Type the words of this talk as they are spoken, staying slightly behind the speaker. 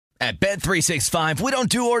At Bet365, we don't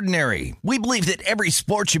do ordinary. We believe that every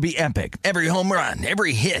sport should be epic. Every home run,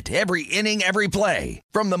 every hit, every inning, every play.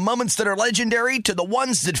 From the moments that are legendary to the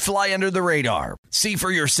ones that fly under the radar. See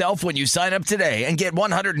for yourself when you sign up today and get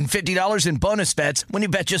 $150 in bonus bets when you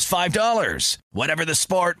bet just $5. Whatever the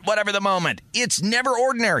sport, whatever the moment, it's never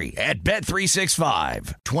ordinary at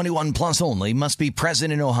Bet365. 21 plus only. Must be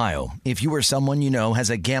present in Ohio. If you or someone you know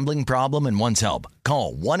has a gambling problem and wants help,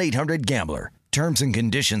 call 1-800-GAMBLER. Terms and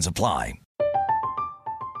conditions apply.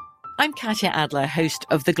 I'm Katya Adler, host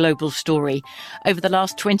of The Global Story. Over the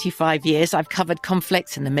last 25 years, I've covered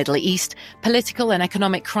conflicts in the Middle East, political and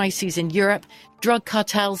economic crises in Europe, drug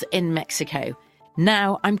cartels in Mexico.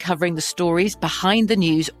 Now I'm covering the stories behind the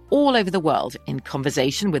news all over the world in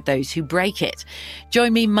conversation with those who break it.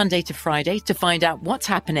 Join me Monday to Friday to find out what's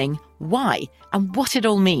happening, why, and what it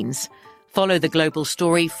all means. Follow The Global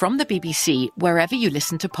Story from the BBC wherever you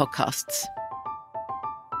listen to podcasts.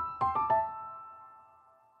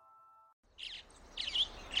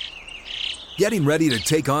 Getting ready to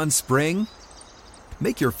take on spring?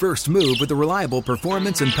 Make your first move with the reliable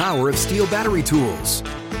performance and power of Steel battery tools.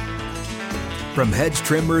 From hedge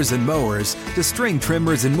trimmers and mowers to string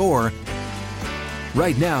trimmers and more,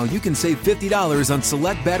 right now you can save $50 on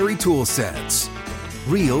select battery tool sets.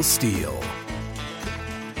 Real Steel.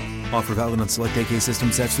 Offer valid on select AK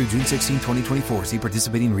system sets through June 16, 2024. See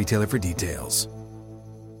participating retailer for details.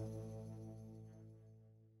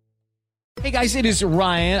 Hey guys, it is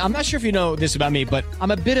Ryan. I'm not sure if you know this about me, but I'm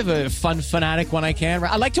a bit of a fun fanatic when I can.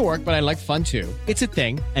 I like to work, but I like fun too. It's a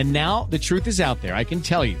thing. And now the truth is out there. I can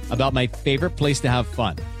tell you about my favorite place to have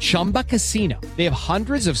fun. Chumba Casino. They have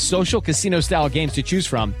hundreds of social casino style games to choose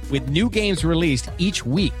from with new games released each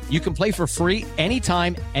week. You can play for free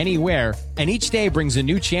anytime, anywhere. And each day brings a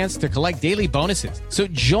new chance to collect daily bonuses. So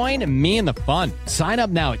join me in the fun. Sign up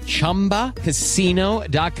now at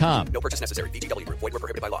ChumbaCasino.com. No purchase necessary. VGW. Void where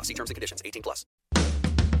prohibited by law. See terms and conditions. 18 plus.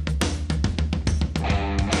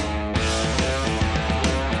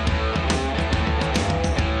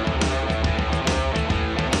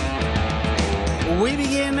 We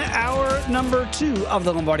begin hour number 2 of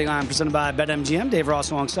the Lombardi Line, presented by BetMGM. Dave Ross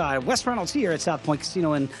alongside Wes Reynolds here at South Point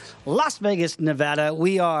Casino in Las Vegas, Nevada.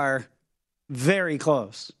 We are very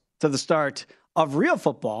close to the start of real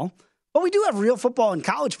football. But we do have real football and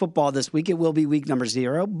college football this week. It will be week number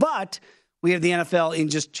 0. But we have the NFL in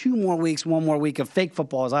just 2 more weeks, 1 more week of fake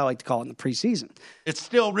football, as I like to call it, in the preseason. It's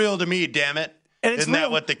still real to me, damn it. Isn't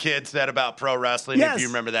that what the kid said about pro wrestling? Yes. If you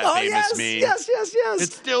remember that famous meme. Yes.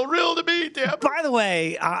 It's still real to me, damn it. By the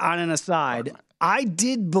way, on an aside, I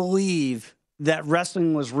did believe that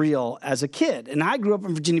wrestling was real as a kid. And I grew up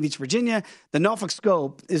in Virginia Beach, Virginia. The Norfolk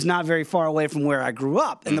Scope is not very far away from where I grew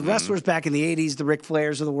up. And the wrestlers back in the 80s, the Ric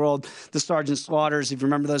Flairs of the world, the Sergeant Slaughters, if you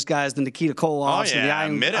remember those guys, the Nikita Koloffs. Oh, yeah.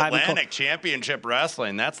 The Mid-Atlantic Championship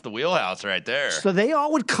Wrestling. That's the wheelhouse right there. So they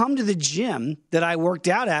all would come to the gym that I worked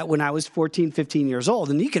out at when I was 14, 15 years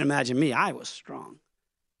old. And you can imagine me, I was strong.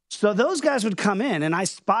 So those guys would come in, and I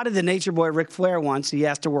spotted the Nature Boy Ric Flair once. He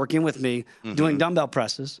asked to work in with me doing dumbbell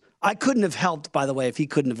presses. I couldn't have helped, by the way, if he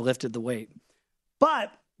couldn't have lifted the weight.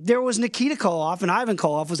 But there was Nikita Koloff, and Ivan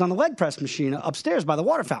Koloff was on the leg press machine upstairs by the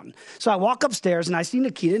water fountain. So I walk upstairs, and I see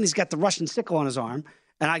Nikita, and he's got the Russian sickle on his arm.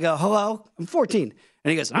 And I go, hello, I'm 14.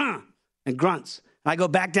 And he goes, and grunts. And I go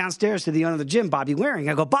back downstairs to the owner of the gym, Bobby Waring.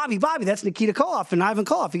 I go, Bobby, that's Nikita Koloff and Ivan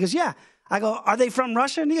Koloff. He goes, yeah. I go, are they from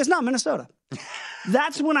Russia? And he goes, no, Minnesota.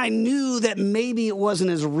 That's when I knew that maybe it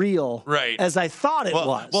wasn't as real as I thought it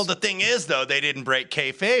was. Well, the thing is, though, they didn't break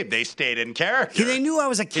kayfabe. They stayed in character. They knew I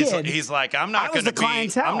was a kid. He's like, I'm not going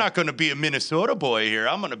to be a Minnesota boy here.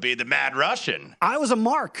 I'm going to be the Mad Russian. I was a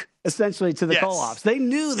mark, essentially, to the Koloffs. They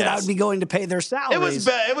knew that I would be going to pay their salaries.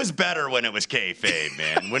 It was better when it was kayfabe,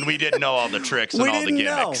 man, when we didn't know all the tricks and all the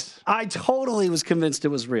gimmicks. Know. I totally was convinced it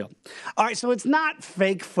was real. All right, so it's not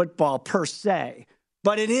fake football per se.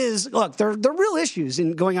 But it is, look, there are real issues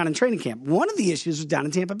going on in training camp. One of the issues was down in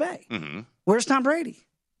Tampa Bay. Mm-hmm. Where's Tom Brady?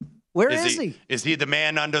 Where is he? Is he the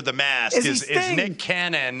man under the mask? Is Nick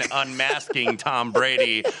Cannon unmasking Tom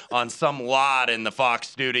Brady on some lot in the Fox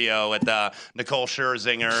studio with Nicole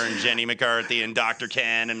Scherzinger and Jenny McCarthy and Dr.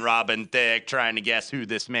 Ken and Robin Thicke trying to guess who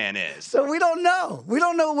this man is? So we don't know. We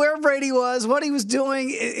don't know where Brady was, what he was doing.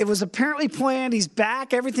 It was apparently planned. He's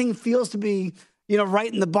back. Everything feels to be,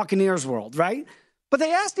 right in the Buccaneers world, right? But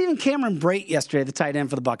they asked even Cameron Brate yesterday, the tight end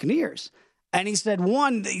for the Buccaneers. And he said,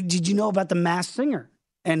 one, did you know about the Masked Singer?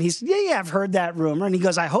 And he said, yeah, I've heard that rumor. And he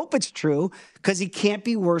goes, I hope it's true because he can't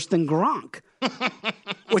be worse than Gronk.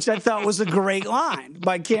 which I thought was a great line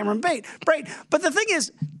by Cameron Brate. But the thing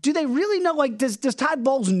is, do they really know? Like, does Todd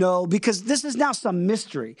Bowles know? Because this is now some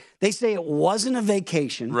mystery. They say it wasn't a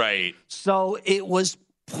vacation. Right. So it was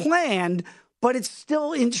planned, but it's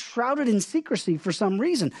still enshrouded in secrecy for some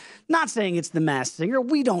reason. Not saying it's the Masked Singer.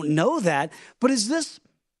 We don't know that. But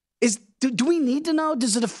do we need to know?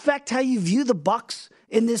 Does it affect how you view the Bucs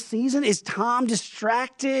in this season? Is Tom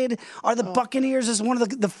distracted? Are the Buccaneers as one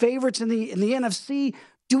of the favorites in the NFC?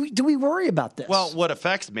 Do we worry about this? Well, what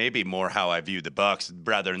affects maybe more how I view the Bucs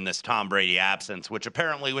rather than this Tom Brady absence, which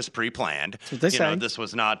apparently was pre-planned. That's what they say. This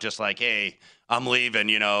was not just like, hey, I'm leaving.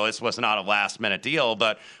 This was not a last-minute deal.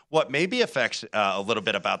 But what maybe affects a little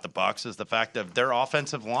bit about the Bucs is the fact that their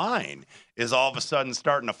offensive line is all of a sudden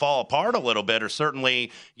starting to fall apart a little bit, or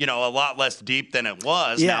certainly, a lot less deep than it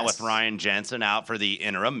was. Yes. Now with Ryan Jensen out for the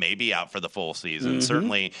interim, maybe out for the full season.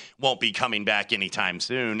 Certainly won't be coming back anytime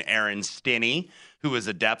soon. Aaron Stinney, who is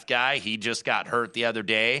a depth guy, he just got hurt the other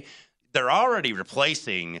day. They're already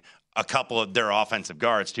replacing a couple of their offensive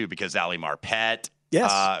guards, too, because Ali Marpet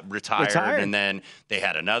retired. And then they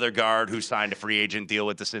had another guard who signed a free agent deal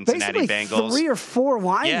with the Cincinnati Bengals. 3 or 4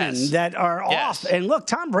 linemen that are off. And look,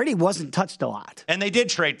 Tom Brady wasn't touched a lot. And they did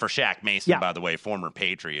trade for Shaq Mason, by the way, former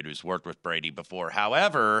Patriot who's worked with Brady before.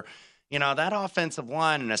 However, that offensive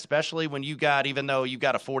line, and especially when even though you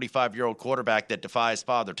got a 45-year-old quarterback that defies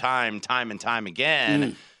Father Time and time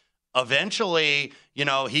again, eventually,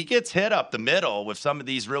 he gets hit up the middle with some of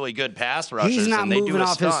these really good pass rushers. He's not and they moving do a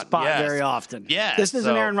off his stunt. spot very often. Yes. This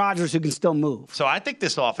isn't Aaron Rodgers who can still move. So I think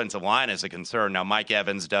this offensive line is a concern. Now, Mike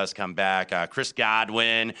Evans does come back. Chris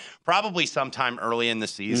Godwin, probably sometime early in the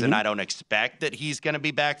season. I don't expect that he's going to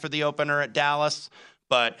be back for the opener at Dallas,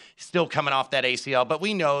 but still coming off that ACL. But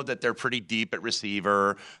we know that they're pretty deep at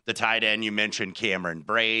receiver. The tight end, you mentioned Cameron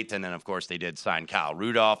Brate. And then, of course, they did sign Kyle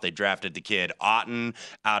Rudolph. They drafted the kid Otten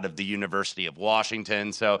out of the University of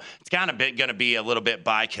Washington. So it's kind of going to be a little bit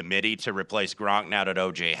by committee to replace Gronk now that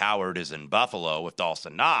O.J. Howard is in Buffalo with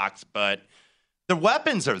Dawson Knox. But the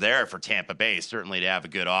weapons are there for Tampa Bay, certainly to have a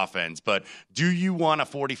good offense. But do you want a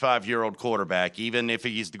 45-year-old quarterback, even if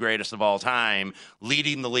he's the greatest of all time,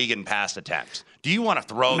 leading the league in pass attempts? Do you want to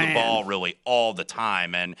throw the ball really all the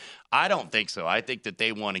time? And I don't think so. I think that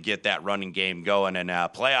they want to get that running game going. And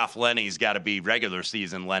playoff Lenny's got to be regular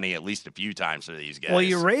season Lenny at least a few times for these guys. Well,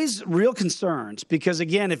 you raise real concerns because,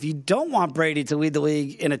 again, if you don't want Brady to lead the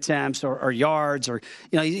league in attempts or yards or,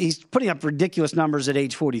 he's putting up ridiculous numbers at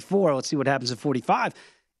age 44. Let's see what happens at 45.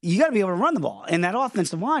 You got to be able to run the ball. And that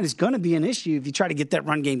offensive line is going to be an issue if you try to get that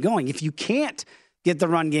run game going. If you can't get the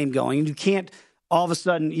run game going and you can't all of a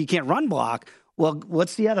sudden you can't run block, well,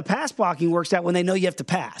 let's see how the pass blocking works out when they know you have to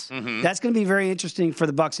pass. That's going to be very interesting for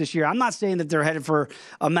the Bucs this year. I'm not saying that they're headed for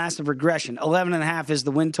a massive regression. 11.5 is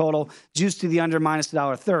the win total, juice to the under minus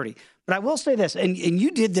 $1.30. But I will say this, and you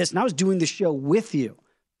did this, and I was doing the show with you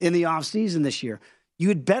in the offseason this year. You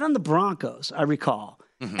had bet on the Broncos, I recall.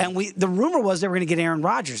 And the rumor was they were going to get Aaron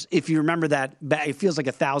Rodgers, if you remember that. It feels like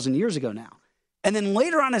 1,000 years ago now. And then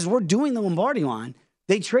later on, as we're doing the Lombardi line,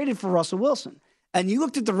 they traded for Russell Wilson. And you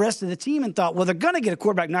looked at the rest of the team and thought, well, they're going to get a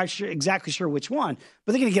quarterback, not exactly sure which one,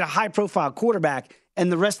 but they're going to get a high-profile quarterback,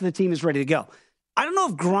 and the rest of the team is ready to go. I don't know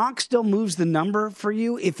if Gronk still moves the number for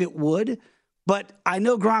you, if it would, but I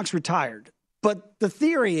know Gronk's retired. But the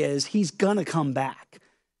theory is he's going to come back.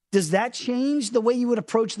 Does that change the way you would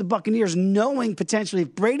approach the Buccaneers, knowing potentially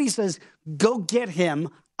if Brady says, go get him,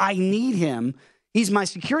 I need him, he's my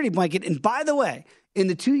security blanket. And by the way, in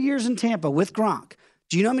the 2 years in Tampa with Gronk,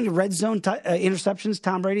 do you know how many red zone interceptions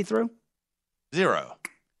Tom Brady threw? 0.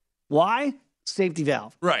 Why? Safety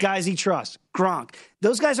valve. Right. Guys he trusts. Gronk.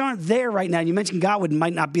 Those guys aren't there right now. You mentioned Godwin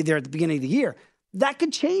might not be there at the beginning of the year. That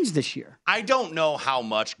could change this year. I don't know how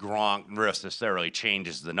much Gronk necessarily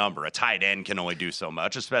changes the number. A tight end can only do so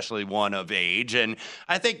much, especially one of age. And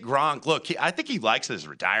I think Gronk, I think he likes his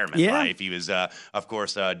retirement life. He was, of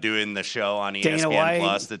course, doing the show on ESPN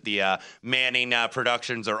Plus that the Manning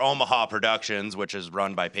Productions or Omaha Productions, which is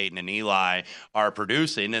run by Peyton and Eli, are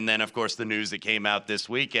producing. And then, of course, the news that came out this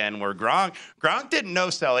weekend where Gronk didn't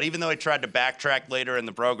no-sell it, even though he tried to backtrack later in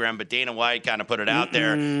the program. But Dana White kind of put it out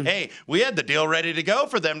there. Hey, we had the deal ready to go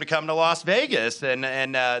for them to come to Las Vegas, and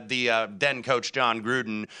the then coach John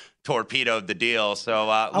Gruden torpedoed the deal. So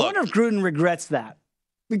I wonder if Gruden regrets that,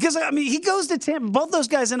 because he goes to Tampa. Both those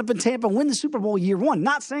guys end up in Tampa, win the Super Bowl year one.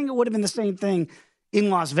 Not saying it would have been the same thing in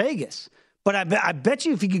Las Vegas, but I bet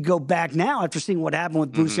you if he could go back now after seeing what happened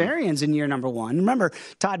with Bruce Arians in year number one. Remember,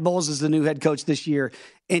 Todd Bowles is the new head coach this year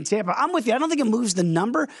in Tampa. I'm with you. I don't think it moves the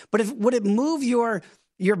number, but would it move your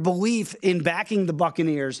belief in backing the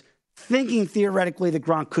Buccaneers thinking theoretically that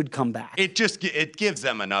Gronk could come back. It gives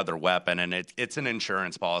them another weapon, and it's an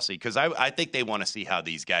insurance policy because I think they want to see how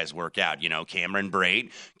these guys work out. Cameron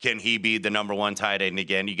Brate, can he be the number one tight end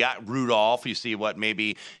again? You got Rudolph. You see what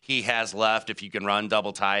maybe he has left if you can run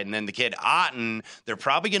double tight. And then the kid Otten, they're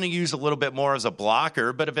probably going to use a little bit more as a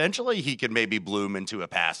blocker, but eventually he could maybe bloom into a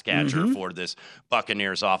pass catcher for this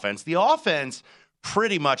Buccaneers offense. The offense,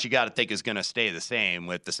 pretty much you got to think is going to stay the same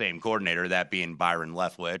with the same coordinator, that being Byron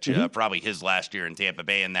Leftwich, probably his last year in Tampa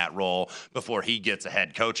Bay in that role before he gets a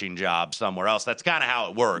head coaching job somewhere else. That's kind of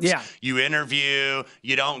how it works. Yeah. You interview,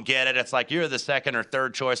 you don't get it. It's like you're the second or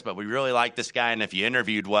third choice, but we really like this guy. And if you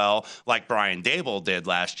interviewed well, like Brian Daboll did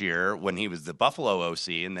last year when he was the Buffalo OC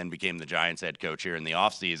and then became the Giants head coach here in the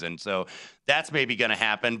offseason. So that's maybe going to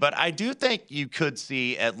happen. But I do think you could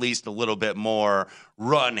see at least a little bit more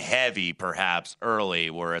run heavy perhaps early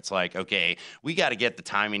where it's like, okay, we got to get the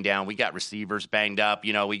timing down. We got receivers banged up.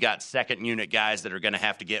 We got second unit guys that are going to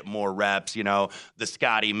have to get more reps, the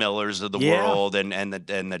Scotty Millers of the world and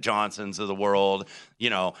the Johnsons of the world.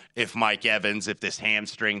 If Mike Evans, if this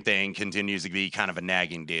hamstring thing continues to be kind of a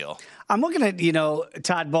nagging deal. I'm looking at,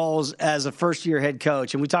 Todd Bowles as a first-year head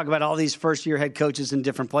coach, and we talk about all these first-year head coaches in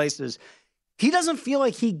different places. He doesn't feel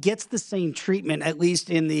like he gets the same treatment, at least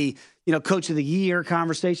in the, coach of the year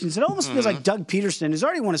conversations. It almost feels like Doug Peterson, who's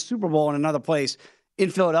already won a Super Bowl in another place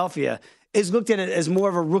in Philadelphia, is looked at it as more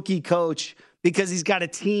of a rookie coach because he's got a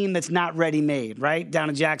team that's not ready-made, right, down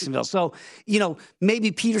in Jacksonville. So,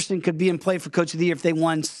 maybe Peterson could be in play for coach of the year if they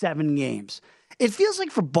won 7 games. It feels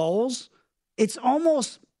like for Bowles, it's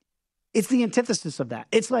the antithesis of that.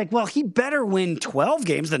 It's like, well, he better win 12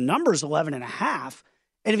 games. The number's 11.5.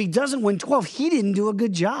 And if he doesn't win 12, he didn't do a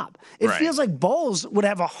good job. It feels like Bowles would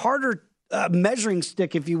have a harder measuring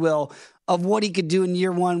stick, if you will, of what he could do in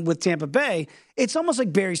year one with Tampa Bay. It's almost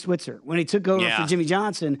like Barry Switzer when he took over for Jimmy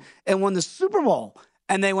Johnson and won the Super Bowl.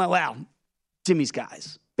 And they went, wow, Jimmy's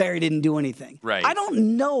guys. Barry didn't do anything. Right. I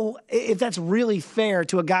don't know if that's really fair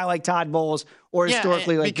to a guy like Todd Bowles or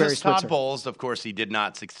historically like Barry Switzer. Because Todd Bowles, of course, he did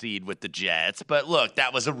not succeed with the Jets. But look,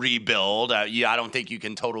 that was a rebuild. I don't think you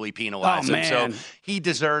can totally penalize him. So he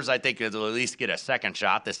deserves, I think, to at least get a second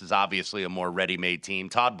shot. This is obviously a more ready-made team.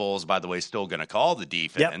 Todd Bowles, by the way, is still going to call the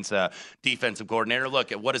defense. Defensive coordinator.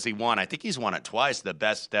 Look, what has he won? I think he's won it twice, the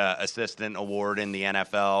best assistant award in the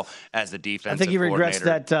NFL as a defensive coordinator. I think he regrets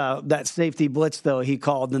that safety blitz, though, he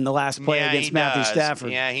called in the last play against Matthew Stafford.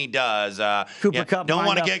 Yeah, he does. Cooper Kupp don't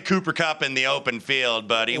want to get Cooper Kupp in the open field,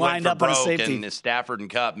 but he went for broke, and Stafford and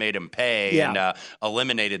Kupp made him pay and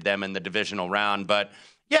eliminated them in the divisional round. But,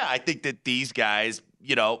 I think that these guys,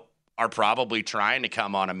 are probably trying to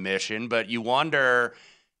come on a mission, but you wonder –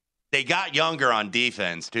 they got younger on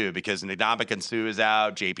defense, too, because Ndamukong Suh is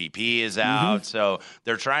out, JPP is out, so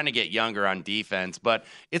they're trying to get younger on defense. But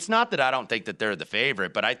it's not that I don't think that they're the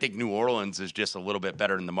favorite, but I think New Orleans is just a little bit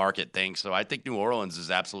better than the market thinks. So I think New Orleans is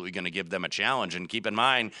absolutely going to give them a challenge. And keep in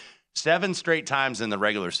mind, 7 straight times in the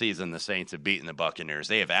regular season, the Saints have beaten the Buccaneers.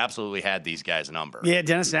 They have absolutely had these guys' number. Yeah,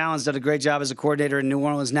 Dennis Allen's done a great job as a coordinator in New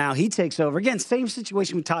Orleans now. He takes over. Again, same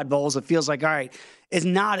situation with Todd Bowles. It feels like, all right, it's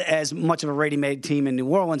not as much of a ready-made team in New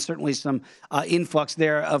Orleans. Certainly some influx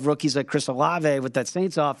there of rookies like Chris Olave with that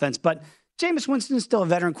Saints offense. But Jameis Winston is still a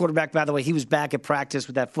veteran quarterback, by the way. He was back at practice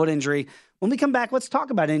with that foot injury. When we come back, let's talk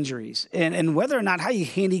about injuries and whether or not how you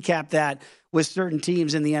handicap that with certain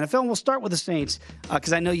teams in the NFL. And we'll start with the Saints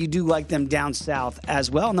because I know you do like them down south as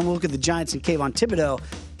well. And then we'll look at the Giants and Kayvon Thibodeau,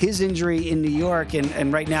 his injury in New York.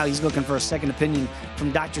 And right now he's looking for a second opinion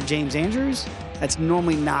from Dr. James Andrews. That's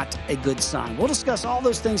normally not a good sign. We'll discuss all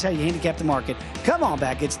those things, how you handicap the market. Come on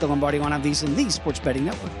back. It's the Lombardi Line on VSiN, the Sports Betting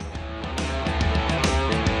Network.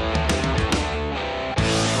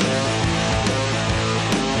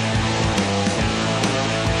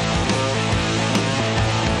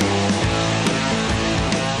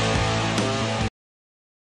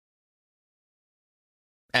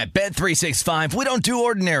 At Bet365, we don't do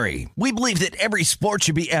ordinary. We believe that every sport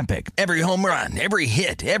should be epic. Every home run, every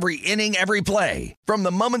hit, every inning, every play. From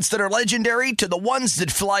the moments that are legendary to the ones that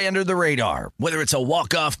fly under the radar. Whether it's a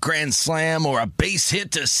walk-off grand slam or a base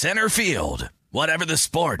hit to center field. Whatever the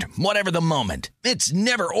sport, whatever the moment. It's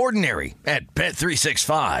never ordinary at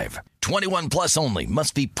Bet365. 21 plus only.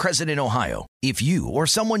 Must be present in Ohio. If you or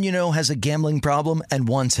someone you know has a gambling problem and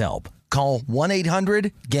wants help, call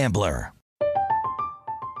 1-800-GAMBLER.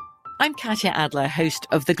 I'm Katya Adler, host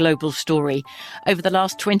of The Global Story. Over the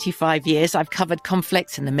last 25 years, I've covered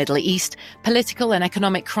conflicts in the Middle East, political and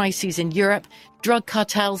economic crises in Europe, drug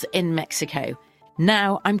cartels in Mexico.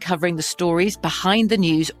 Now I'm covering the stories behind the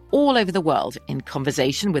news all over the world in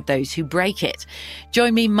conversation with those who break it.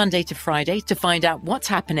 Join me Monday to Friday to find out what's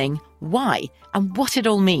happening, why, and what it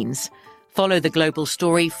all means. Follow The Global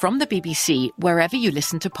Story from the BBC wherever you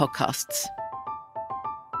listen to podcasts.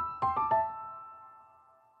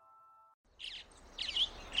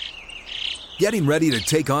 Getting ready to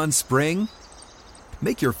take on spring?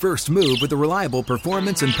 Make your first move with the reliable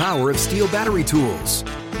performance and power of Steel battery tools.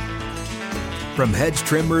 From hedge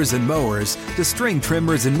trimmers and mowers to string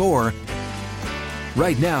trimmers and more,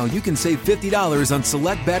 right now you can save $50 on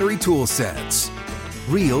select battery tool sets.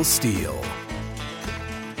 Real Steel.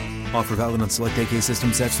 Offer valid on select AK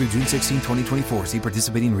system sets through June 16, 2024. See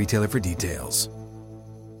participating retailer for details.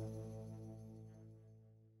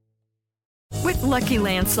 With Lucky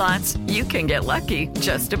Land Slots, you can get lucky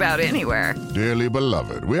just about anywhere. Dearly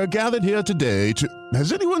beloved, we are gathered here today to...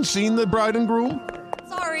 Has anyone seen the bride and groom?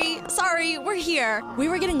 Sorry, we're here. We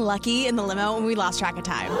were getting lucky in the limo and we lost track of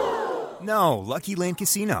time. No, Lucky Land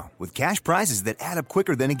Casino, with cash prizes that add up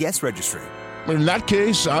quicker than a guest registry. In that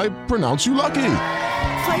case, I pronounce you lucky.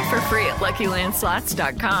 Play for free at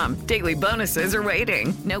LuckyLandSlots.com. Daily bonuses are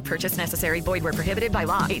waiting. No purchase necessary. Void where prohibited by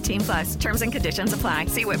law. 18+. Terms and conditions apply.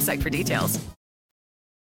 See website for details.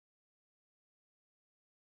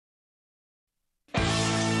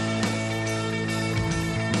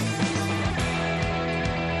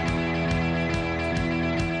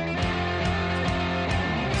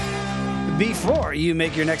 Before you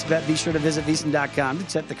make your next bet, be sure to visit VSiN.com to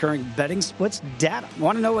check the current betting splits data.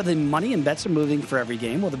 Want to know where the money and bets are moving for every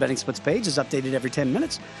game? Well, the betting splits page is updated every 10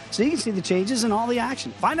 minutes, so you can see the changes and all the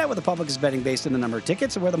action. Find out where the public is betting based on the number of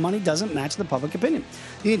tickets or where the money doesn't match the public opinion.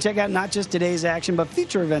 You can check out not just today's action, but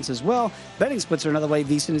future events as well. Betting splits are another way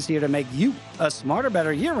VSiN is here to make you a smarter,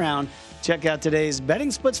 better year-round. Check out today's betting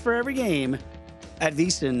splits for every game at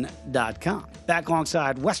VSiN.com. Back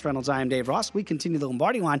alongside Wes Reynolds, I am Dave Ross. We continue the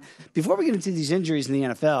Lombardi line. Before we get into these injuries in the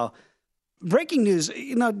NFL, breaking news.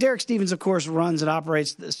 You know, Derek Stevens, of course, runs and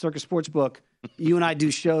operates the Circus Sportsbook. You and I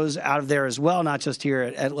do shows out of there as well, not just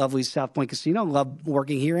here at lovely South Point Casino. Love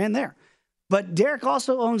working here and there. But Derek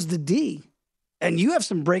also owns the D. And you have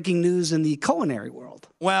some breaking news in the culinary world.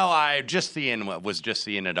 Well, I was just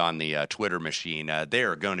seeing it on the Twitter machine. They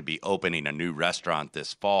are going to be opening a new restaurant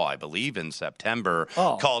this fall, I believe in September,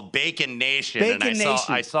 called Bacon Nation.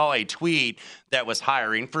 I saw a tweet that was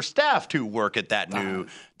hiring for staff to work at that new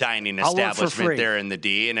dining establishment there in the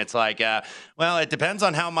D. And it's like, well, it depends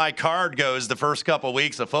on how my card goes the first couple of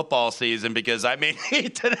weeks of football season, because I may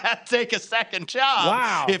need to take a second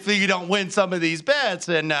job if you don't win some of these bets.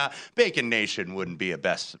 And Bacon Nation wouldn't be a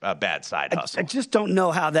bad side hustle. I just don't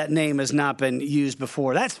know how that name has not been used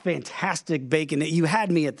before. That's fantastic, Bacon. You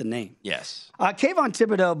had me at the name. Yes. Kayvon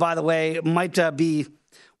Thibodeau, by the way, might be,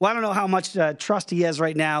 well, I don't know how much trust he has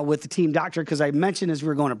right now with the team doctor, because I mentioned as we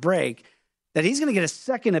were going to break that he's going to get a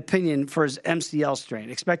second opinion for his MCL strain,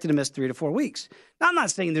 expected to miss 3 to 4 weeks. Now, I'm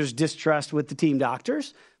not saying there's distrust with the team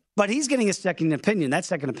doctors, but he's getting a second opinion. That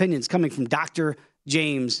second opinion is coming from Dr.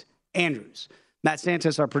 James Andrews. Matt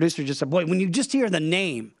Santos, our producer, just said, boy, when you just hear the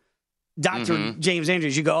name Dr. James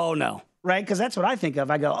Andrews, you go, oh, no, right? Because that's what I think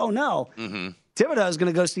of. I go, oh, no. Thibodeau is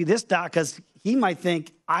going to go see this doc because he might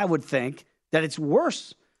think, I would think, that it's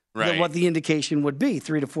worse than what the indication would be,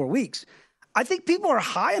 3 to 4 weeks. I think people are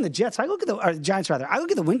high on the Jets. I look at the Giants, rather. I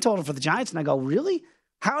look at the win total for the Giants, and I go, really?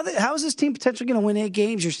 How is this team potentially going to win 8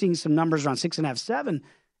 games? You're seeing some numbers around 6.5, 7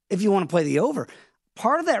 if you want to play the over.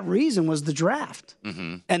 Part of that reason was the draft.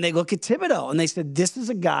 And they look at Thibodeau, and they said, this is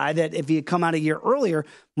a guy that if he had come out a year earlier,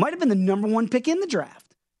 might have been the number 1 pick in the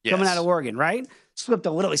draft coming out of Oregon, right? Slipped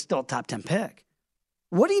a little. He's still a top 10 pick.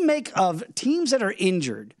 What do you make of teams that are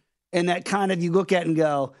injured and that kind of you look at and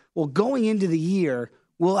go, well, going into the year,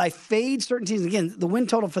 will I fade certain teams? Again, the win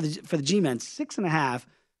total for the G-Men, 6.5,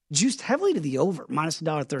 juiced heavily to the over, minus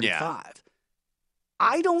 $1.35. Yeah.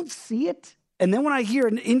 I don't see it. And then when I hear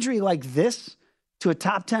an injury like this to a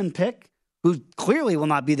top 10 pick, who clearly will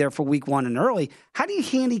not be there for week 1 and early, how do you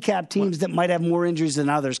handicap teams that might have more injuries than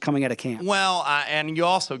others coming out of camp? Well, and you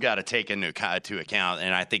also got to take into account,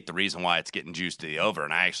 and I think the reason why it's getting juiced to the over,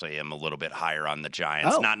 and I actually am a little bit higher on the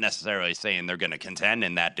Giants, not necessarily saying they're going to contend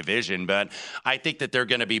in that division, but I think that they're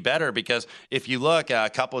going to be better because if you look, a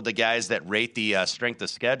couple of the guys that rate the strength of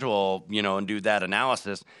schedule, and do that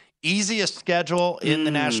analysis, easiest schedule in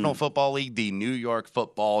the National Football League, the New York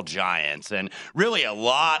Football Giants. And really a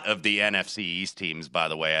lot of the NFC East teams, by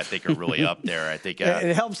the way, I think are really up there. I think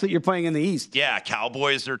it helps that you're playing in the East. Yeah,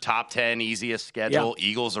 Cowboys are top 10, easiest schedule. Yeah.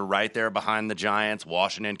 Eagles are right there behind the Giants.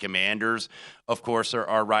 Washington Commanders, of course,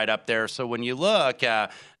 are right up there. So when you look,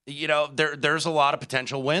 there's a lot of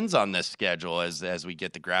potential wins on this schedule as we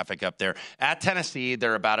get the graphic up there. At Tennessee,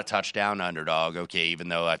 they're about a touchdown underdog. Okay, even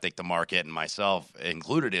though I think the market and myself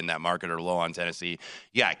included in that market are low on Tennessee.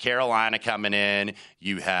 Yeah, Carolina coming in.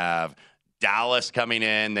 You have Dallas coming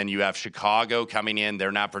in, then you have Chicago coming in.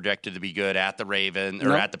 They're not projected to be good at the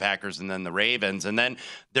at the Packers and then the Ravens. And then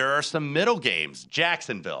there are some middle games.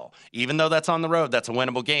 Jacksonville, even though that's on the road, that's a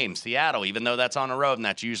winnable game. Seattle, even though that's on the road, and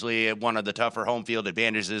that's usually one of the tougher home field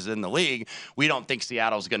advantages in the league, we don't think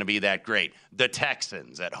Seattle's going to be that great. The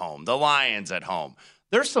Texans at home, the Lions at home.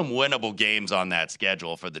 There's some winnable games on that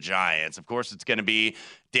schedule for the Giants. Of course, it's going to be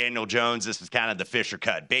Daniel Jones. This is kind of the Fisher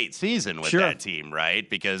cut bait season with that team, right?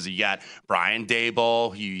 Because you got Brian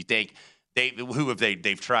Daboll, you think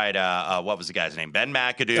they've tried what was the guy's name? Ben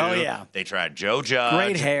McAdoo. Oh, yeah. They tried Joe Judge.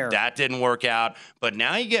 Great hair. That didn't work out. But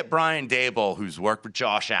now you get Brian Daboll, who's worked with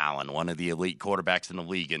Josh Allen, one of the elite quarterbacks in the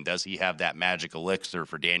league. And does he have that magic elixir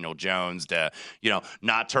for Daniel Jones to,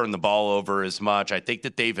 not turn the ball over as much? I think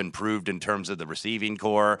that they've improved in terms of the receiving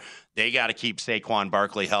core. They got to keep Saquon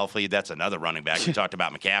Barkley healthy. That's another running back. We talked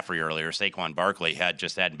about McCaffrey earlier. Saquon Barkley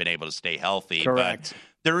hadn't been able to stay healthy. Correct. But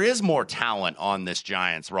there is more talent on this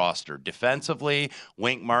Giants roster. Defensively,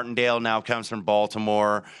 Wink Martindale now comes from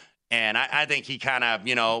Baltimore, and I think he kind of,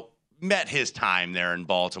 met his time there in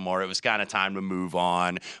Baltimore. It was kind of time to move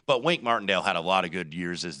on. But Wink Martindale had a lot of good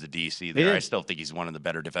years as the DC there. I still think he's one of the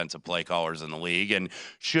better defensive play callers in the league and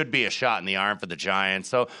should be a shot in the arm for the Giants.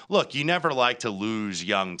 So, look, you never like to lose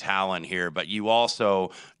young talent here, but you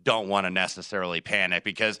also don't want to necessarily panic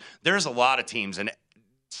because there's a lot of teams, and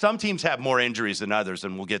some teams have more injuries than others,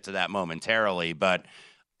 and we'll get to that momentarily. But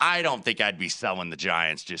I don't think I'd be selling the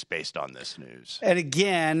Giants just based on this news. And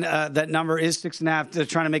again, that number is 6.5. They're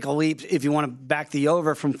trying to make a leap. If you want to back the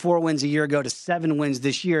over from 4 wins a year ago to 7 wins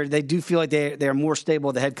this year, they do feel like they're more stable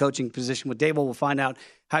at the head coaching position with Daboll. We'll find out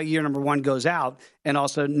how year number 1 goes out, and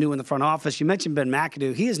also new in the front office. You mentioned Ben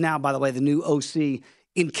McAdoo. He is now, by the way, the new OC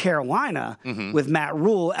in Carolina with Matt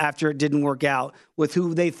Rule after it didn't work out with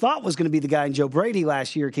who they thought was going to be the guy in Joe Brady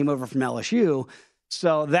last year, came over from LSU.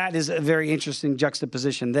 So that is a very interesting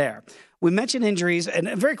juxtaposition there. We mentioned injuries, and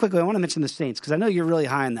very quickly, I want to mention the Saints because I know you're really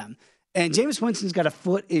high on them. And Jameis Winston's got a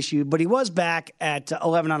foot issue, but he was back at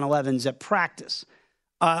 11-on-11s at practice.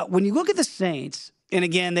 When you look at the Saints, and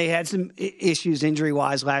again, they had some issues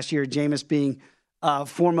injury-wise last year, Jameis being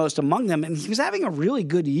foremost among them, and he was having a really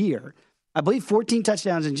good year. I believe 14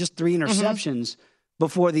 touchdowns and just 3 interceptions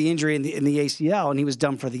before the injury in the ACL, and he was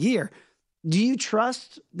done for the year. Do you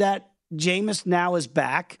trust that Jameis now is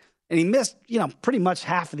back? And he missed, pretty much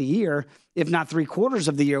half of the year, if not 3/4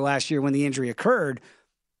 of the year last year when the injury occurred.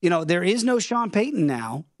 There is no Sean Payton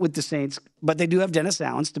now with the Saints, but they do have Dennis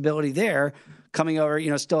Allen, stability there, coming over,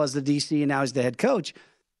 still as the DC and now as the head coach.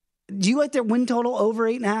 Do you like their win total over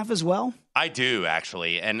 8.5 as well? I do,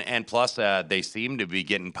 actually. And plus, they seem to be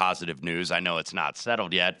getting positive news. I know it's not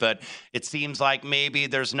settled yet, but it seems like maybe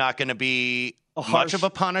there's not going to be much of a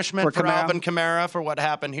punishment for Alvin Kamara for what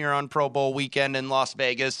happened here on Pro Bowl weekend in Las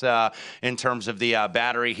Vegas in terms of the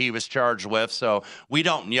battery he was charged with. So we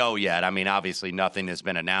don't know yet. I mean, obviously nothing has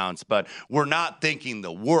been announced, but we're not thinking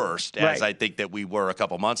the worst as I think that we were a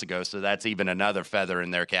couple months ago. So that's even another feather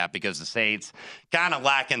in their cap because the Saints kind of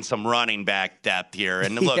lacking some running back depth here.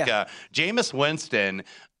 And look, Jameis Winston,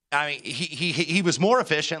 I mean, he was more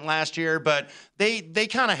efficient last year, but they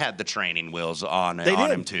kind of had the training wheels on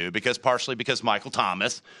him too, partially because Michael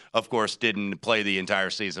Thomas, of course, didn't play the entire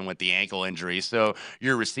season with the ankle injury. So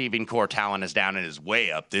your receiving core talent is down and is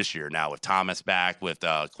way up this year now with Thomas back, with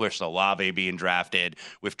Chris Olave being drafted,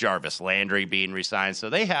 with Jarvis Landry being re-signed. So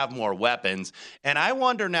they have more weapons. And I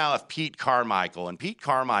wonder now if Pete Carmichael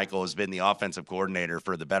has been the offensive coordinator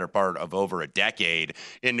for the better part of over a decade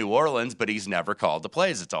in New Orleans, but he's never called the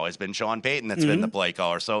plays. It's always been Sean Payton that's been the play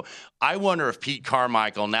caller. So I wonder if Pete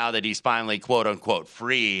Carmichael, now that he's finally quote unquote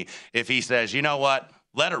free, if he says, you know what,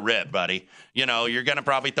 let it rip, buddy. You're going to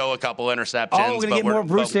probably throw a couple interceptions. Oh, we're going to get more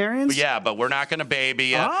Bruce Arians? Yeah, but we're not going to baby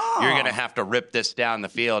you. You're going to have to rip this down the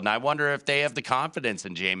field. And I wonder if they have the confidence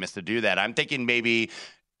in Jameis to do that. I'm thinking maybe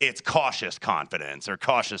it's cautious confidence or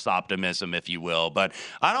cautious optimism, if you will. But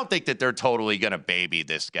I don't think that they're totally going to baby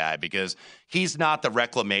this guy because he's not the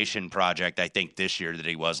reclamation project, I think, this year that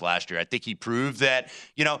he was last year. I think he proved that,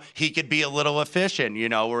 he could be a little efficient,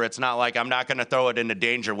 where it's not like I'm not going to throw it into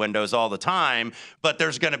danger windows all the time, but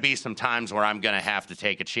there's going to be some times where I'm going to have to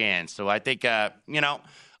take a chance. So I think,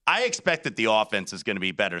 I expect that the offense is going to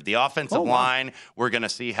be better. The offensive line, we're going to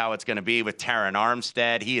see how it's going to be with Terron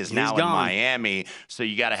Armstead. He's now in Miami, so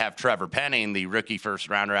you got to have Trevor Penning, the rookie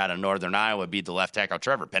first-rounder out of Northern Iowa, be the left tackle.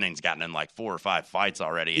 Trevor Penning's gotten in like 4 or 5 fights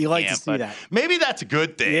already. You like to see that. Maybe that's a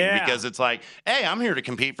good thing because it's like, hey, I'm here to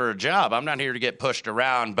compete for a job. I'm not here to get pushed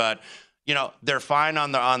around, but they're fine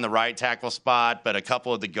on the right tackle spot, but a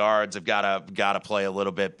couple of the guards have got to play a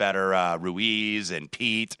little bit better. Ruiz and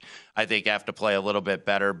Pete, I think, have to play a little bit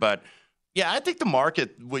better. But yeah, I think the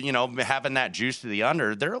market, having that juice to the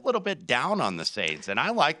under, they're a little bit down on the Saints, and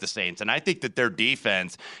I like the Saints, and I think that their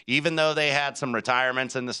defense, even though they had some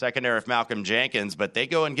retirements in the secondary of Malcolm Jenkins, but they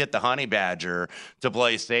go and get the Honey Badger to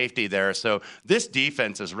play safety there. So this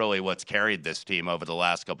defense is really what's carried this team over the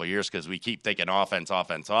last couple of years because we keep thinking offense,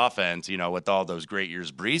 with all those great years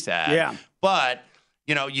Brees had. Yeah. But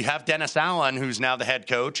you have Dennis Allen, who's now the head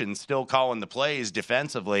coach and still calling the plays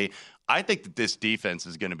defensively. I think that this defense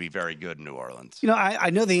is going to be very good in New Orleans. I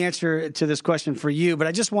know the answer to this question for you, but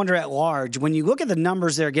I just wonder at large, when you look at the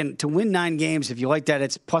numbers there, again, to win 9 games, if you like that,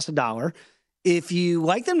 it's plus $1. If you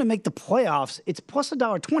like them to make the playoffs, it's plus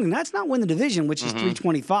 $1.20. That's not win the division, which is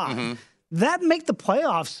 $3.25. Mm-hmm. That make the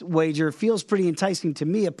playoffs wager feels pretty enticing to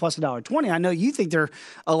me at plus $1.20. I know you think they're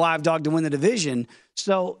a live dog to win the division.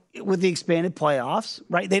 So with the expanded playoffs,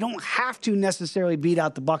 right, they don't have to necessarily beat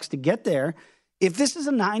out the Bucs to get there. If this is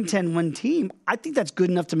a 9-10 win team, I think that's good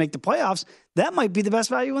enough to make the playoffs. That might be the best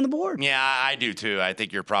value on the board. Yeah, I do too. I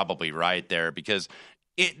think you're probably right there because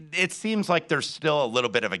it seems like there's still a little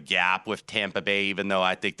bit of a gap with Tampa Bay, even though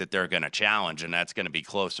I think that they're going to challenge, and that's going to be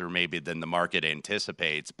closer maybe than the market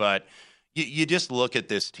anticipates. But you just look at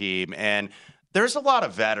this team, and there's a lot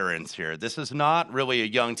of veterans here. This is not really a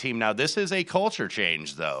young team. Now, this is a culture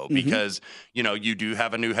change, though, because, you do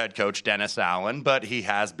have a new head coach, Dennis Allen, but he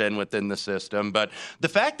has been within the system. But the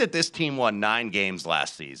fact that this team won 9 games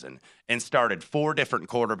last season and started 4 different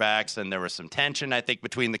quarterbacks, and there was some tension, I think,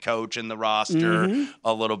 between the coach and the roster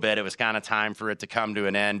a little bit. It was kind of time for it to come to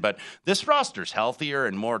an end. But this roster's healthier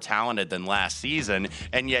and more talented than last season,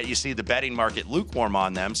 and yet you see the betting market lukewarm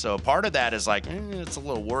on them. So part of that is like, it's a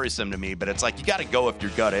little worrisome to me, but it's like you got to go with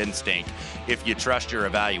your gut instinct if you trust your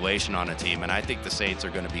evaluation on a team, and I think the Saints are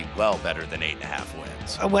going to be well better than 8.5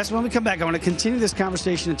 wins. Wes, when we come back, I want to continue this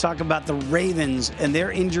conversation and talk about the Ravens and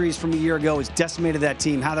their injuries from a year ago has decimated that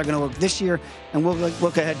team, how they're going to look this year, and we'll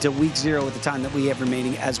look ahead to week 0 with the time that we have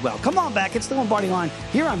remaining as well. Come on back. It's the Lombardi Line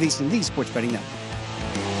here on VSiN, the Sports Betting Network.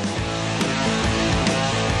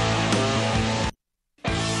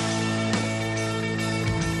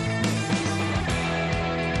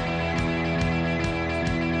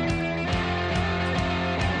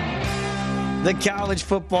 The college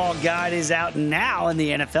football guide is out now, and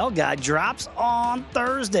the NFL guide drops on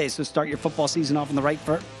Thursday. So start your football season off on the right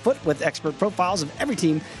foot with expert profiles of every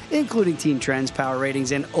team, including team trends, power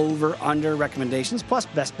ratings, and over-under recommendations, plus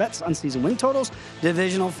best bets on season win totals,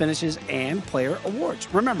 divisional finishes, and player awards.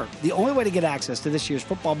 Remember, the only way to get access to this year's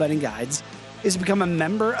football betting guides is to become a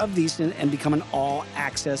member of VSiN and become an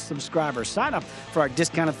all-access subscriber. Sign up for our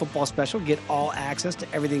discounted football special. Get all access to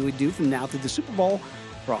everything we do from now through the Super Bowl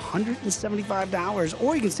for $175,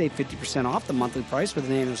 or you can save 50% off the monthly price with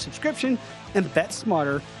an annual subscription and bet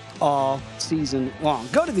smarter all season long.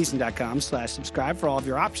 Go to VSiN.com/subscribe for all of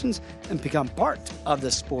your options and become part of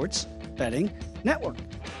the Sports Betting Network.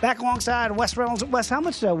 Back alongside Wes Reynolds. Wes, how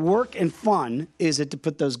much work and fun is it to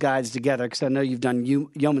put those guides together? Because I know you've done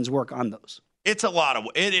yeoman's work on those. It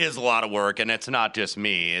is a lot of work, and it's not just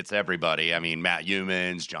me. It's everybody. I mean, Matt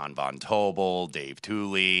Humans, John Von Tobel, Dave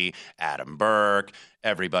Tooley, Adam Burke,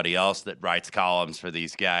 everybody else that writes columns for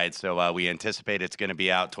these guides. So we anticipate it's going to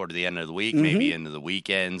be out toward the end of the week, maybe into the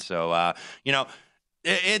weekend. So,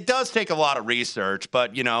 it does take a lot of research,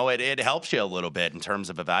 but, it helps you a little bit in terms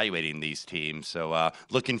of evaluating these teams. So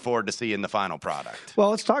looking forward to seeing the final product. Well,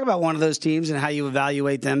 let's talk about one of those teams and how you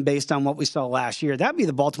evaluate them based on what we saw last year. That would be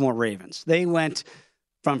the Baltimore Ravens. They went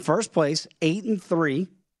from first place, 8-3,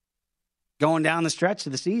 going down the stretch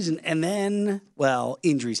of the season, and then,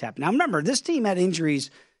 injuries happened. Now, remember, this team had injuries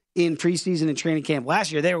in preseason and training camp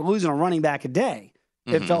last year. They were losing a running back a day.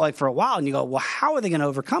 It felt like for a while, and you go, well, how are they going to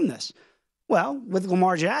overcome this? Well, with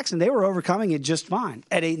Lamar Jackson, they were overcoming it just fine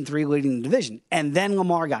at 8-3, leading the division. And then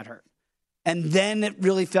Lamar got hurt. And then it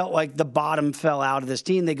really felt like the bottom fell out of this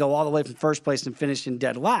team. They go all the way from first place and finish in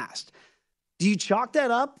dead last. Do you chalk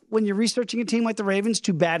that up when you're researching a team like the Ravens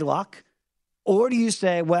to bad luck? Or do you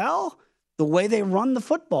say, well, the way they run the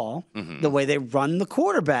football, the way they run the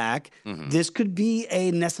quarterback, this could be a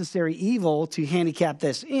necessary evil to handicap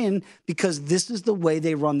this in because this is the way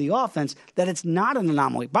they run the offense, that it's not an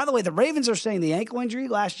anomaly. By the way, the Ravens are saying the ankle injury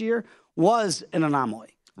last year was an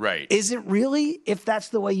anomaly. Right. Is it really, if that's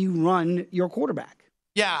the way you run your quarterback?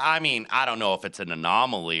 Yeah, I mean, I don't know if it's an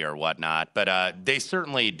anomaly or whatnot, but they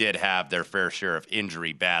certainly did have their fair share of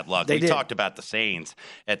injury bad luck. We talked about the Saints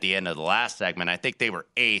at the end of the last segment. I think they were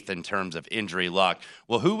 8th in terms of injury luck.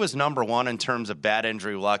 Well, who was number 1 in terms of bad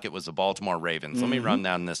injury luck? It was the Baltimore Ravens. Let me run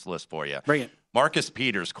down this list for you. Bring it. Marcus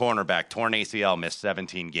Peters, cornerback, torn ACL, missed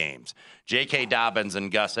 17 games. J.K. Dobbins and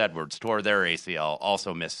Gus Edwards tore their ACL,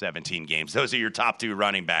 also missed 17 games. Those are your top 2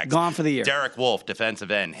 running backs. Gone for the year. Derek Wolfe, defensive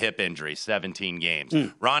end, hip injury, 17 games.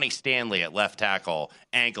 Ronnie Stanley at left tackle,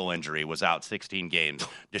 ankle injury, was out 16 games.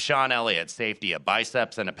 Deshaun Elliott, safety, a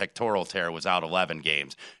biceps and a pectoral tear, was out 11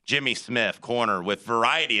 games. Jimmy Smith, corner, with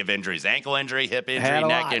variety of injuries, ankle injury, hip injury,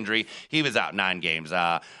 neck injury. He was out 9 games.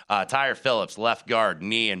 Tyre Phillips, left guard,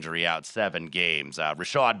 knee injury, out 7 games.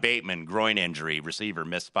 Rashad Bateman, groin injury, receiver,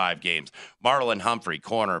 missed 5 games. Marlon Humphrey,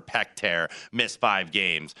 corner, pec tear, missed 5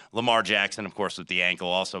 games. Lamar Jackson, of course, with the ankle,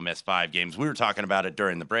 also missed 5 games. We were talking about it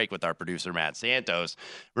during the break with our producer, Matt Santos.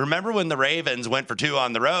 Remember when the Ravens went for 2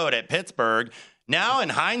 on the road at Pittsburgh? Now, in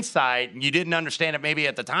hindsight, you didn't understand it maybe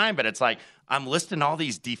at the time, but it's like, I'm listing all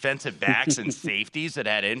these defensive backs and safeties that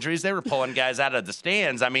had injuries. They were pulling guys out of the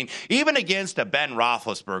stands. I mean, even against a Ben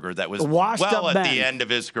Roethlisberger that was well at the end of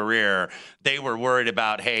his career, they were worried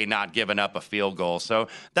about, hey, not giving up a field goal. So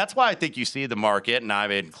that's why I think you see the market, and I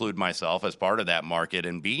would include myself as part of that market,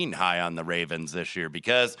 and being high on the Ravens this year,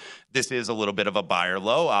 because this is a little bit of a buy or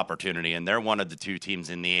low opportunity, and they're one of the 2 teams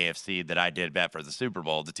in the AFC that I did bet for the Super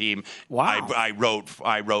Bowl. The team I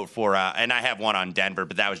wrote for, and I have one on Denver,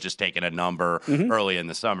 but that was just taking a number early in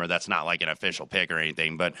the summer. That's not like an official pick or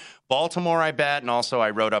anything. But Baltimore, I bet, and also I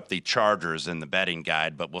wrote up the Chargers in the betting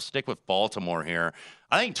guide, but we'll stick with Baltimore here.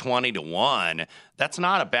 I think 20-1, that's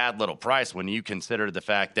not a bad little price when you consider the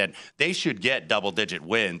fact that they should get double-digit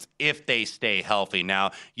wins if they stay healthy.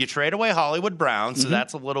 Now, you trade away Hollywood Brown, so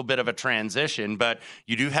that's a little bit of a transition, but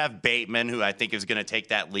you do have Bateman, who I think is going to take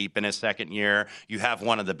that leap in his second year. You have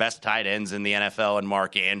one of the best tight ends in the NFL in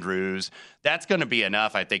Mark Andrews. That's going to be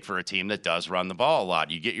enough, I think, for a team that does run the ball a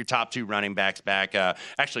lot. You get your top 2 running backs back,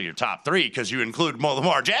 actually your top 3, because you include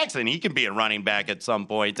Lamar Jackson. He can be a running back at some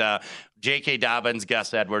point. J.K. Dobbins,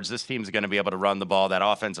 Gus Edwards, this team's going to be able to run the ball. That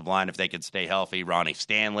offensive line, if they could stay healthy. Ronnie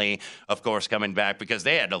Stanley, of course, coming back, because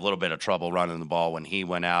they had a little bit of trouble running the ball when he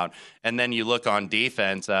went out. And then you look on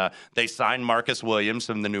defense, they signed Marcus Williams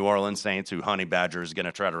from the New Orleans Saints, who Honey Badger is going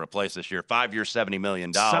to try to replace this year. 5 years, $70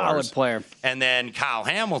 million. Solid player. And then Kyle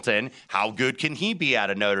Hamilton, how good can he be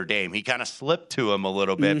out of Notre Dame? He kind of slipped to him a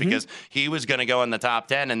little bit because he was going to go in the top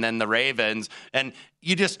 10, and then the Ravens, and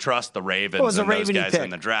you just trust the Ravens and those guys in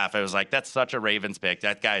the draft. I was like, that's such a Ravens pick.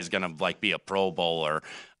 That guy is going to be a Pro Bowler.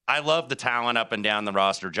 I love the talent up and down the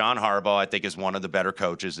roster. John Harbaugh, I think, is one of the better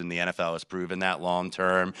coaches in the NFL, has proven that long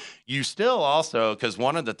term. You still also, because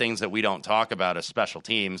one of the things that we don't talk about is special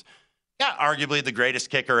teams. Yeah, arguably the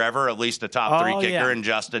greatest kicker ever, at least a top 3 kicker, in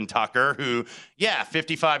Justin Tucker, who,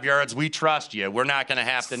 55 yards, we trust you. We're not going to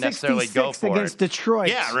have to necessarily go for against Detroit.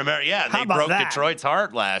 Yeah, remember, they broke Detroit's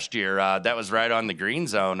heart last year. That was right on the green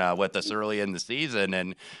zone with us early in the season.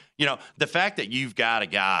 And, the fact that you've got a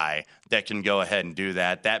guy that can go ahead and do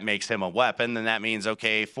that, that makes him a weapon. Then that means,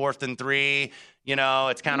 okay, 4th and 3,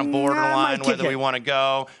 it's kind of borderline whether we want to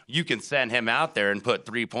go. You can send him out there and put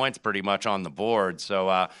 3 points pretty much on the board.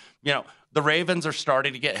 So, the Ravens are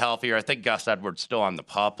starting to get healthier. I think Gus Edwards still on the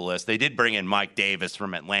PUP list. They did bring in Mike Davis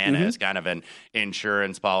from Atlanta as kind of an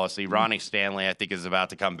insurance policy. Ronnie Stanley, I think, is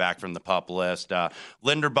about to come back from the PUP list.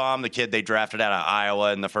 Linderbaum, the kid they drafted out of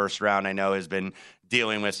Iowa in the first round, I know has been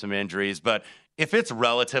dealing with some injuries. But if it's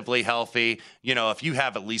relatively healthy, if you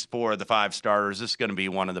have at least 4 of the 5 starters, this is going to be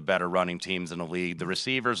one of the better running teams in the league. The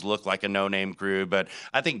receivers look like a no-name crew, but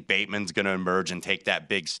I think Bateman's going to emerge and take that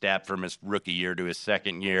big step from his rookie year to his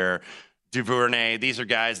second year. Duvernay, these are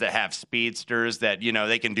guys that have speedsters that,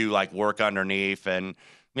 they can do work underneath. And,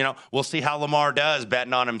 we'll see how Lamar does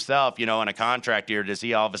betting on himself, in a contract year. Does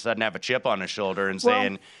he all of a sudden have a chip on his shoulder and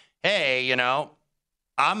saying, hey,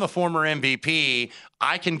 I'm a former MVP.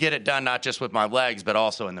 I can get it done not just with my legs, but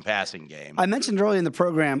also in the passing game. I mentioned earlier in the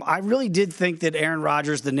program, I really did think that Aaron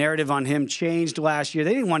Rodgers, the narrative on him changed last year.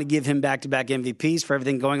 They didn't want to give him back-to-back MVPs for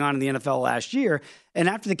everything going on in the NFL last year. And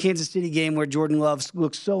after the Kansas City game where Jordan Love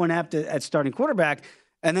looked so inept at starting quarterback,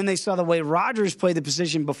 and then they saw the way Rodgers played the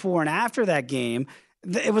position before and after that game,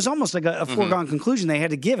 it was almost like a foregone conclusion. They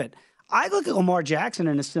had to give it. I look at Lamar Jackson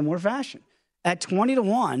in a similar fashion. At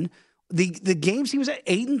 20-1, the games he was at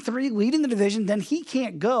 8-3, leading the division, then he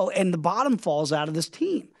can't go, and the bottom falls out of this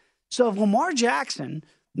team. So if Lamar Jackson,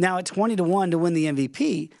 now at 20-1 to win the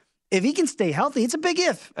MVP, If he can stay healthy, it's a big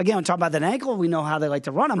if. Again, we talk about that ankle. We know how they like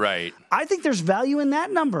to run him. Right. I think there's value in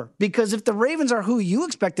that number because if the Ravens are who you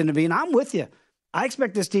expect them to be, and I'm with you, I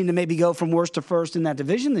expect this team to maybe go from worst to first in that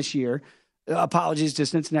division this year. Apologies to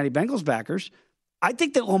Cincinnati Bengals backers. I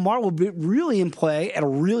think that Lamar will be really in play at a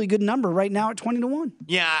really good number right now at 20-1.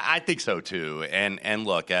 Yeah, I think so too. And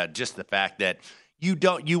look, just the fact that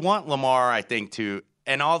you want Lamar, I think, to,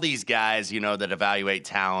 and all these guys, that evaluate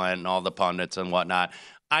talent and all the pundits and whatnot,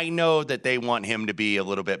 I know that they want him to be a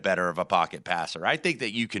little bit better of a pocket passer. I think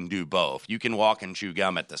that you can do both. You can walk and chew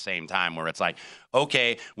gum at the same time where it's like,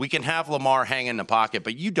 okay, we can have Lamar hang in the pocket,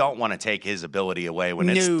 but you don't want to take his ability away when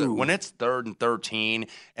it's 3rd and 13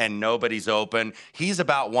 and nobody's open. He's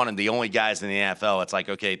about one of the only guys in the NFL. It's like,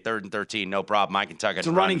 okay, 3rd and 13, no problem. I can tuck it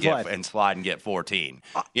and slide and get 14.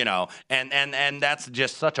 And that's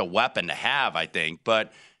just such a weapon to have, I think.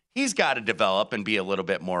 But he's got to develop and be a little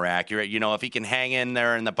bit more accurate. If he can hang in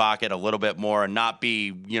there in the pocket a little bit more and not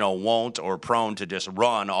be, won't or prone to just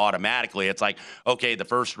run automatically. It's like, okay, the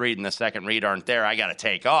first read and the second read aren't there. I got to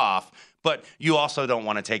take off. But you also don't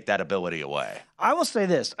want to take that ability away. I will say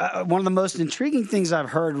this. One of the most intriguing things I've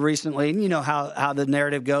heard recently, and you know how the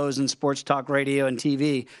narrative goes in sports talk radio and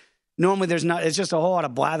TV, normally it's just a whole lot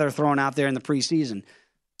of blather thrown out there in the preseason.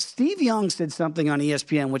 Steve Young said something on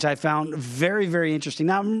ESPN, which I found very, very interesting.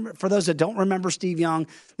 Now, for those that don't remember Steve Young,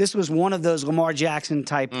 this was one of those Lamar Jackson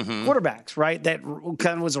type quarterbacks, right? That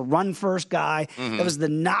kind of was a run-first guy. That was the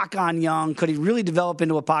knock on Young. Could he really develop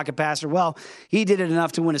into a pocket passer? Well, he did it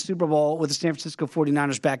enough to win a Super Bowl with the San Francisco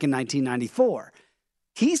 49ers back in 1994.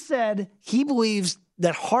 He said he believes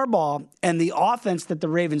that Harbaugh and the offense that the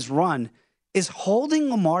Ravens run is holding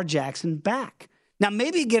Lamar Jackson back. Now,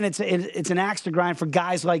 maybe, again, it's an axe to grind for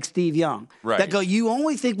guys like Steve Young that go, you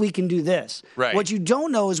only think we can do this. Right. What you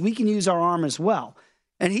don't know is we can use our arm as well.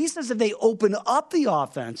 And he says if they open up the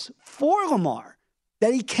offense for Lamar,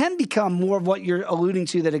 that he can become more of what you're alluding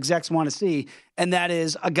to that execs want to see, and that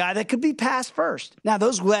is a guy that could be pass first. Now,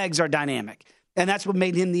 those legs are dynamic, and that's what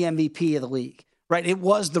made him the MVP of the league. Right? It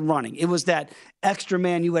was the running. It was that extra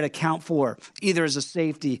man you had to account for, either as a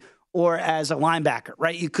safety or as a linebacker,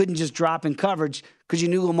 right? You couldn't just drop in coverage because you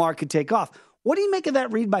knew Lamar could take off. What do you make of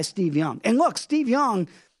that read by Steve Young? And look, Steve Young,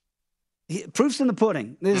 proof's in the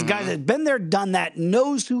pudding. This guy that's been there, done that,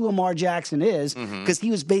 knows who Lamar Jackson is because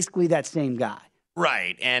he was basically that same guy.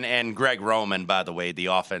 Right, and Greg Roman, by the way, the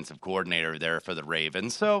offensive coordinator there for the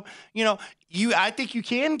Ravens. So, I think you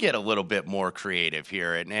can get a little bit more creative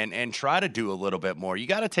here and try to do a little bit more. You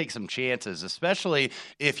got to take some chances, especially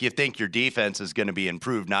if you think your defense is going to be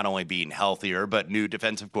improved, not only being healthier, but new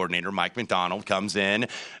defensive coordinator Mike Macdonald comes in.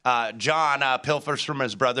 John pilfers from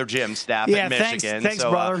his brother Jim's staff at Michigan. Thanks,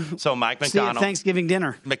 brother. So Mike Macdonald. See you at Thanksgiving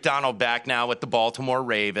dinner. Macdonald back now with the Baltimore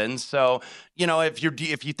Ravens. So, if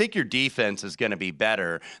you think your defense is going to be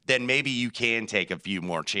better, then maybe you can take a few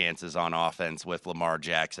more chances on offense with Lamar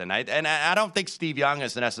Jackson. I don't think Steve Young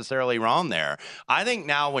is necessarily wrong there. I think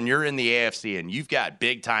now when you're in the AFC and you've got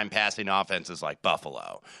big-time passing offenses like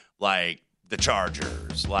Buffalo, like the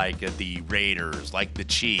Chargers, like the Raiders, like the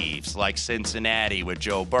Chiefs, like Cincinnati with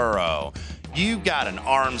Joe Burrow, you've got an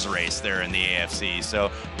arms race there in the AFC.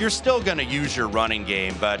 So you're still going to use your running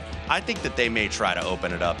game, but I think that they may try to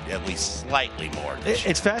open it up at least slightly more.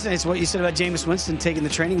 It's fascinating. It's what you said about Jameis Winston taking the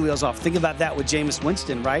training wheels off. Think about that with Jameis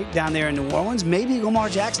Winston, right? Down there in New Orleans. Maybe Lamar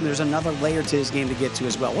Jackson, there's another layer to his game to get to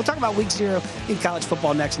as well. We'll talk about Week 0 in college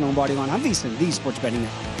football next on Lombardi Line. I'm VSiN, the Sports Betting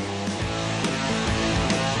Network.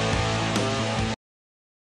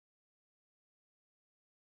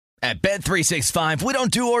 At Bet365, we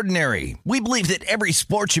don't do ordinary. We believe that every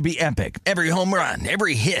sport should be epic. Every home run,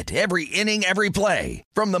 every hit, every inning, every play.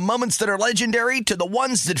 From the moments that are legendary to the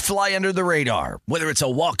ones that fly under the radar. Whether it's a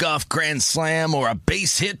walk-off grand slam or a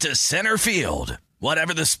base hit to center field.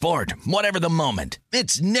 Whatever the sport, whatever the moment.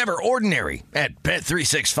 It's never ordinary at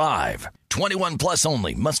Bet365. 21 plus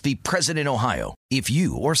only. Must be present in Ohio. If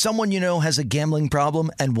you or someone you know has a gambling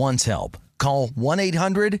problem and wants help, call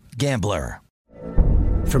 1-800-GAMBLER.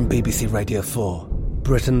 From BBC Radio 4,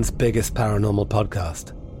 Britain's biggest paranormal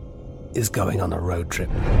podcast is going on a road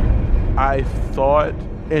trip. I thought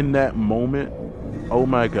in that moment, oh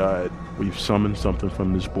my God, we've summoned something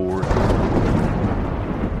from this board.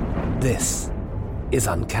 This is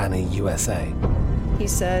Uncanny USA. He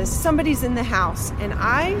says, somebody's in the house, and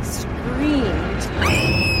I screamed.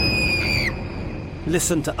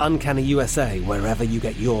 Listen to Uncanny USA wherever you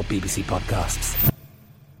get your BBC podcasts,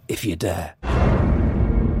 if you dare.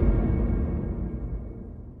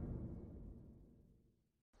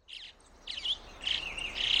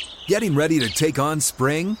 Getting ready to take on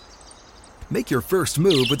spring? Make your first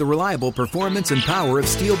move with the reliable performance and power of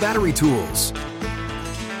Steel battery tools.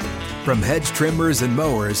 From hedge trimmers and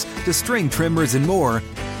mowers to string trimmers and more,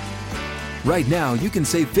 right now you can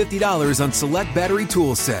save $50 on select battery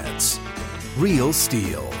tool sets. Real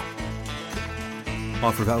Steel.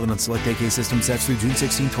 Offer valid on select AK system sets through June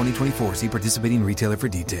 16, 2024. See participating retailer for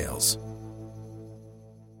details.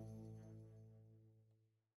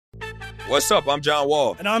 What's up? I'm John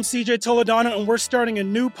Wall. And I'm CJ Toledano, and we're starting a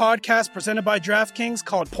new podcast presented by DraftKings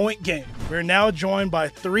called Point Game. We're now joined by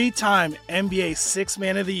three-time NBA Sixth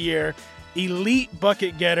Man of the Year, elite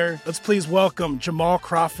bucket getter. Let's please welcome Jamal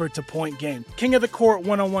Crawford to Point Game. King of the Court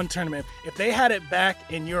one-on-one tournament. If they had it back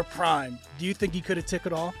in your prime, do you think you could have took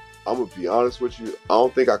it all? I'm going to be honest with you. I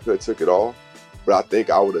don't think I could have took it all, but I think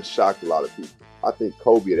I would have shocked a lot of people. I think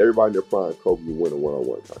Kobe and everybody in their prime, Kobe would win a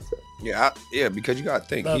one-on-one contest. Yeah, because you got to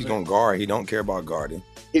think, he's going to guard. He don't care about guarding.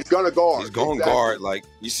 He's going to guard. He's going to guard. Like,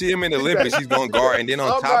 you see him in the Olympics, he's going to guard. And then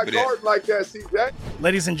on top of that. Like that, see that?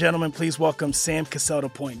 Ladies and gentlemen, please welcome Sam Cassell to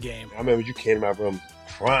Point Game. I remember you came out from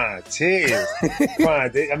prime 10.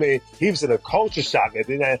 I mean, he was in a culture shock. And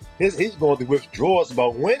then he's going through withdrawals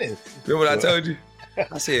about winning. Remember what I told you?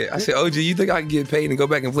 I said, OG, you think I can get paid and go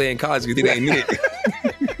back and play in college because it ain't it?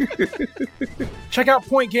 Check out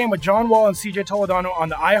Point Game with John Wall and CJ Toledano on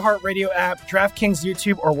the iHeartRadio app, DraftKings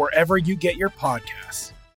YouTube, or wherever you get your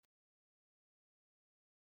podcasts.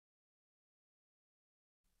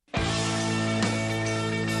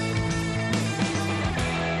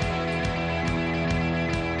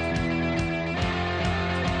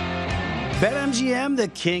 BetMGM, the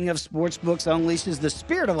king of sportsbooks, unleashes the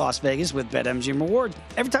spirit of Las Vegas with BetMGM Rewards.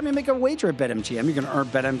 Every time you make a wager at BetMGM, you're going to earn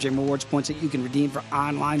BetMGM Rewards points that you can redeem for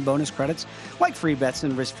online bonus credits like free bets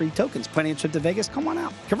and risk-free tokens. Plenty of trip to Vegas? Come on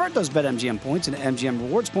out. Convert those BetMGM points into MGM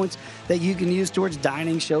Rewards points that you can use towards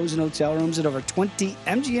dining, shows, and hotel rooms at over 20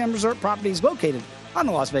 MGM resort properties located on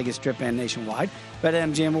the Las Vegas Strip and nationwide.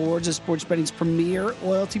 BetMGM Rewards is sports betting's premier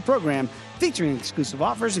loyalty program featuring exclusive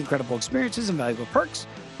offers, incredible experiences, and valuable perks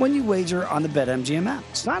when you wager on the BetMGM app.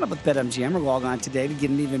 Sign up with BetMGM or log on today to get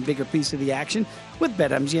an even bigger piece of the action with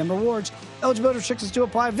BetMGM Rewards. Eligibility restrictions to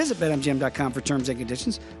apply. Visit BetMGM.com for terms and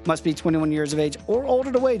conditions. Must be 21 years of age or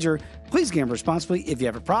older to wager. Please gamble responsibly. If you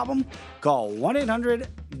have a problem, call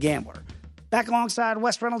 1-800-GAMBLER. Back alongside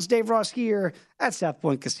Wes Reynolds, Dave Ross here at South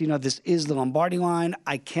Point Casino. This is the Lombardi Line.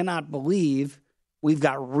 I cannot believe we've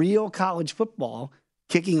got real college football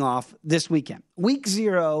kicking off this weekend. Week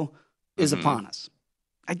 0 is upon us.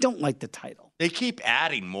 I don't like the title. They keep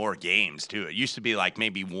adding more games, too. It used to be like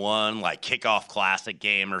maybe one like kickoff classic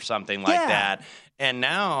game or something like that. And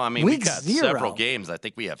now, I mean, we've got several games. I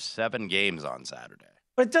think we have 7 games on Saturday.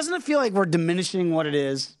 But doesn't it feel like we're diminishing what it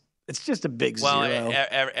is? It's just a big zero.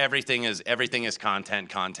 Well, everything is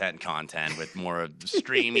content with more of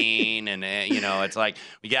streaming. And, it's like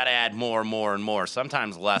we got to add more and more and more.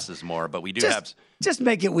 Sometimes less is more, but we do have... Just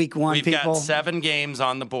make it week 1, people. We've got 7 games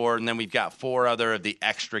on the board, and then we've got 4 other of the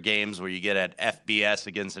extra games where you get an FBS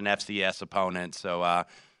against an FCS opponent. So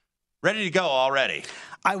ready to go already.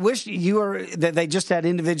 I wish that they just had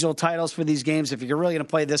individual titles for these games. If you're really going to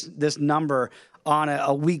play this number on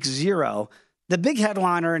a week 0, the big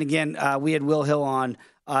headliner, and again, we had Will Hill on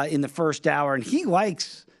in the first hour, and he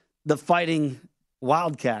likes the Fighting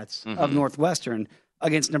Wildcats of Northwestern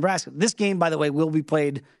against Nebraska. This game, by the way, will be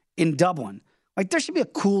played in Dublin. Like, there should be a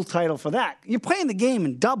cool title for that. You're playing the game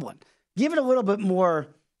in Dublin. Give it a little bit more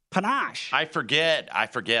panache. I forget. I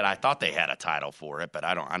thought they had a title for it, but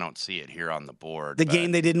I don't see it here on the board. The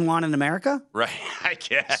game they didn't want in America? Right, I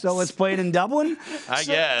guess. So it's played in Dublin? I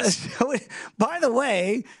guess. So, by the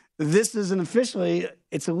way, this isn't officially,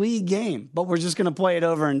 it's a league game, but we're just going to play it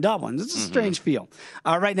over in Dublin. It's a strange feel.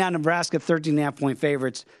 Right now, Nebraska, 13.5-point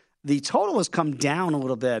favorites. The total has come down a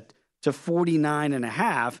little bit to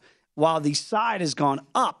 49.5, while the side has gone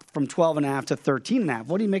up from 12.5 to 13.5.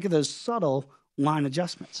 What do you make of those subtle line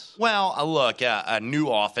adjustments? Well, look, a new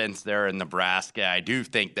offense there in Nebraska. I do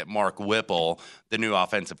think that Mark Whipple, the new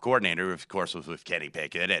offensive coordinator, who of course was with Kenny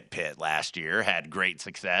Pickett at Pitt last year, had great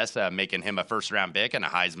success, making him a first-round pick and a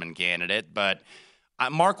Heisman candidate. But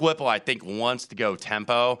Mark Whipple, I think, wants to go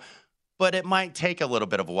tempo, but it might take a little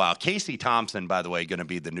bit of a while. Casey Thompson, by the way, going to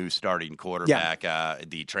be the new starting quarterback. Yeah.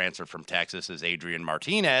 The transfer from Texas is Adrian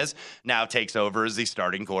Martinez, now takes over as the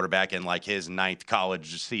starting quarterback in like his 9th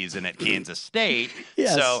college season at Kansas State.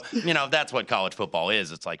 Yes. So, that's what college football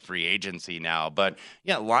is. It's like free agency now. But,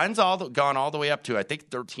 yeah, line's gone all the way up to, I think,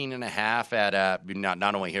 13.5 at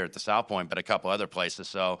not only here at the South Point, but a couple other places.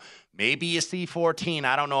 So maybe you see 14.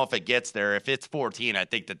 I don't know if it gets there. If it's 14, I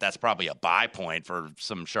think that's probably a buy point for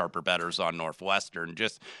some sharper bettors on Northwestern,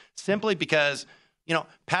 just simply because,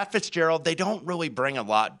 Pat Fitzgerald, they don't really bring a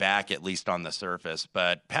lot back, at least on the surface,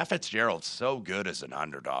 but Pat Fitzgerald's so good as an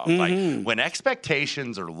underdog. Like, when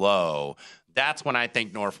expectations are low, that's when I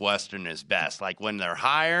think Northwestern is best. Like, when they're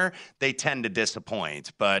higher, they tend to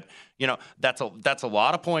disappoint. But, that's a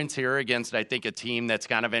lot of points here against, I think, a team that's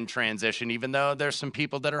kind of in transition, even though there's some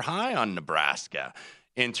people that are high on Nebraska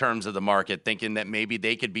in terms of the market, thinking that maybe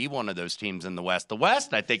they could be one of those teams in the West. The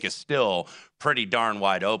West, I think, is still pretty darn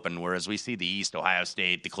wide open, whereas we see the East, Ohio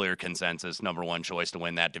State, the clear consensus, number one choice to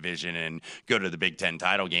win that division and go to the Big Ten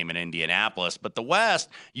title game in Indianapolis. But the West,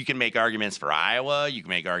 you can make arguments for Iowa. You can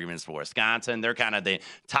make arguments for Wisconsin. They're kind of the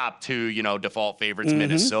top two, default favorites.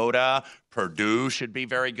 Minnesota, Purdue should be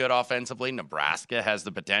very good offensively. Nebraska has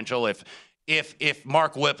the potential. If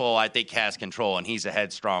Mark Whipple, I think, has control, and he's a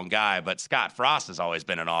headstrong guy, but Scott Frost has always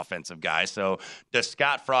been an offensive guy. So does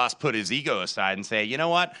Scott Frost put his ego aside and say, you know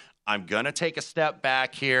what, I'm going to take a step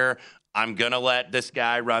back here. I'm going to let this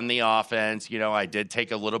guy run the offense. I did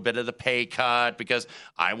take a little bit of the pay cut because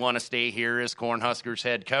I want to stay here as Cornhuskers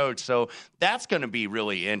head coach. So that's going to be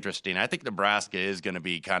really interesting. I think Nebraska is going to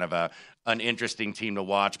be kind of an interesting team to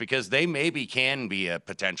watch because they maybe can be a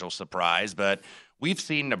potential surprise, but we've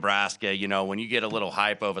seen Nebraska, when you get a little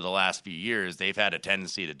hype over the last few years, they've had a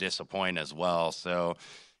tendency to disappoint as well. So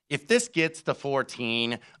if this gets to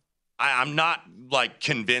 14, I'm not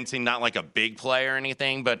convincing, not like a big play or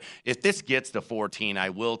anything, but if this gets to 14, I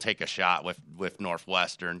will take a shot with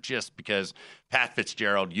Northwestern just because Pat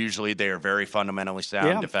Fitzgerald, usually they are very fundamentally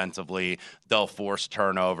sound defensively. They'll force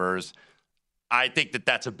turnovers. I think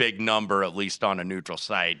that's a big number, at least on a neutral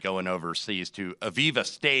site, going overseas to Aviva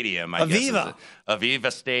Stadium.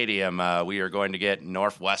 Aviva Stadium. We are going to get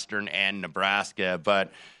Northwestern and Nebraska,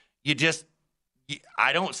 but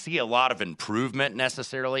I don't see a lot of improvement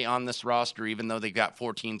necessarily on this roster, even though they've got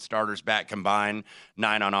 14 starters back combined,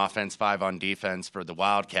 9 on offense, 5 on defense for the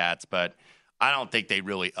Wildcats, but I don't think they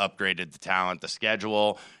really upgraded the talent, the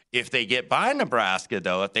schedule. If they get by Nebraska,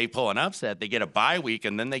 though, if they pull an upset, they get a bye week,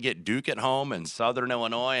 and then they get Duke at home and Southern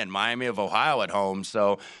Illinois and Miami of Ohio at home.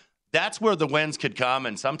 So that's where the wins could come,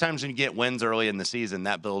 and sometimes when you get wins early in the season,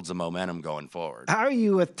 that builds the momentum going forward. How are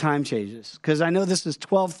you with time changes? Because I know this is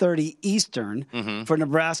 12:30 Eastern for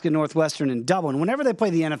Nebraska, Northwestern, and Dublin. Whenever they play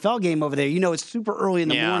the NFL game over there, it's super early in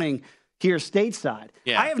the morning here stateside.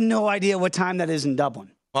 I have no idea what time that is in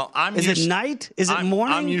Dublin. Well, Is it night? Is it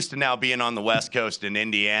morning? I'm used to now being on the West Coast in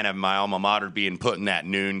Indiana, my alma mater being put in that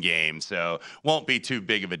noon game, so won't be too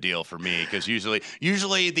big of a deal for me because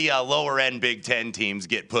usually the lower end Big Ten teams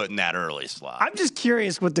get put in that early slot. I'm just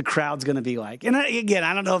curious what the crowd's going to be like, and again,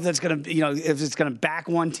 I don't know if that's going to, if it's going to back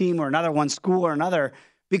one team or another, one school or another,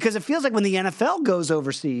 because it feels like when the NFL goes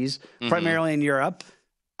overseas, primarily in Europe.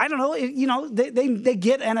 I don't know. They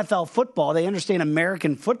get NFL football. They understand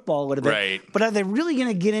American football a little bit. Right. But are they really going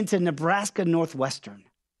to get into Nebraska Northwestern?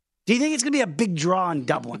 Do you think it's going to be a big draw in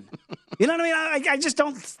Dublin? You know what I mean? I just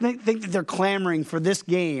don't think that they're clamoring for this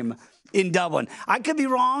game in Dublin. I could be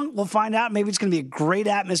wrong. We'll find out. Maybe it's going to be a great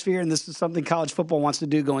atmosphere, and this is something college football wants to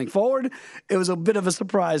do going forward. It was a bit of a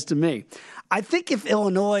surprise to me. I think if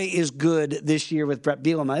Illinois is good this year with Brett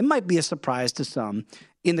Bielema, it might be a surprise to some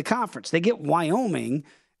in the conference. They get Wyoming.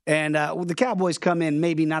 And the Cowboys come in,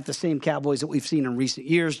 maybe not the same Cowboys that we've seen in recent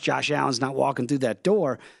years. Josh Allen's not walking through that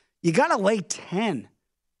door. You got to lay 10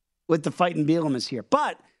 with the fighting Bielemas here.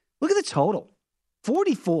 But look at the total,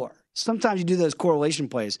 44. Sometimes you do those correlation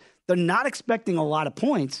plays. They're not expecting a lot of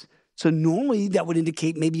points. So normally that would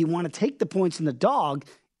indicate maybe you want to take the points in the dog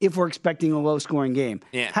if we're expecting a low-scoring game.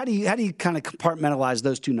 Yeah. How do you kind of compartmentalize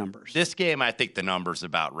those two numbers? This game, I think the number's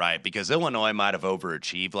about right because Illinois might have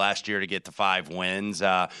overachieved last year to get to 5 wins.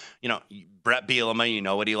 Brett Bielema, you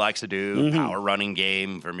know what he likes to do, power running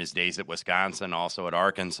game from his days at Wisconsin, also at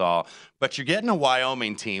Arkansas. But you're getting a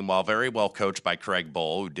Wyoming team, while very well coached by Craig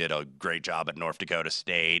Bohl, who did a great job at North Dakota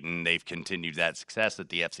State, and they've continued that success at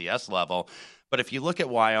the FCS level. But if you look at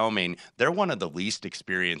Wyoming, they're one of the least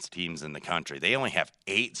experienced teams in the country. They only have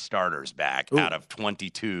 8 starters back out of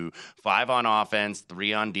 22, 5 on offense,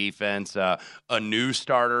 3 on defense, a new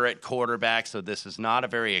starter at quarterback. So this is not a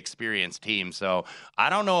very experienced team. So I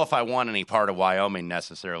don't know if I want any part of Wyoming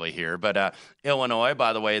necessarily here. But Illinois,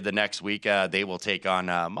 by the way, the next week they will take on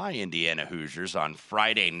my Indiana Hoosiers on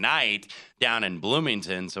Friday night down in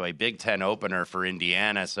Bloomington. So a Big Ten opener for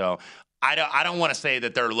Indiana. So I don't want to say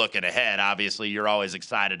that they're looking ahead. Obviously, you're always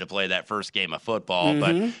excited to play that first game of football,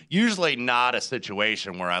 but usually not a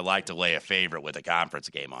situation where I like to lay a favorite with a conference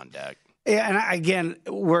game on deck. Yeah, and again,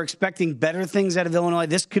 we're expecting better things out of Illinois.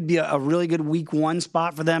 This could be a really good week 1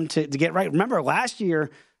 spot for them to get right. Remember, last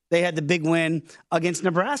year, They had the big win against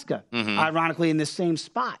Nebraska, ironically, in the same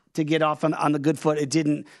spot to get off on the good foot. It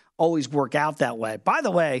didn't always work out that way. By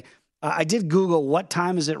the way, I did Google what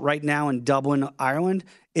time is it right now in Dublin, Ireland.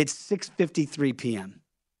 It's 6:53 p.m.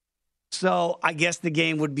 So I guess the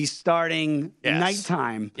game would be starting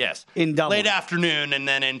nighttime in Dublin. Late afternoon and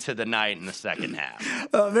then into the night in the second half.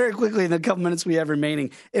 Very quickly, in the couple minutes we have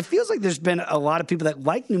remaining, it feels like there's been a lot of people that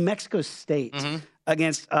like New Mexico State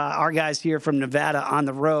against our guys here from Nevada on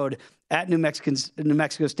the road at New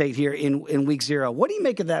Mexico State here in week 0. What do you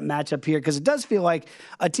make of that matchup here? Because it does feel like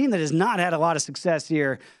a team that has not had a lot of success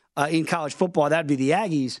here in college football, that would be the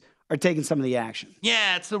Aggies, are taking some of the action.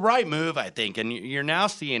 Yeah, it's the right move, I think. And you're now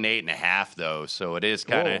seeing 8.5, though. So it is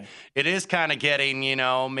kind of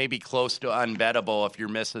getting, maybe close to unbettable if you're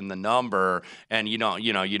missing the number and you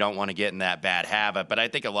don't want to get in that bad habit. But I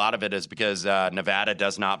think a lot of it is because Nevada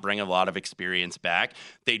does not bring a lot of experience back.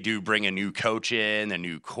 They do bring a new coach in, a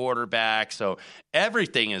new quarterback. So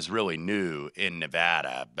everything is really new in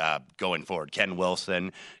Nevada going forward. Ken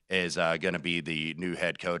Wilson is going to be the new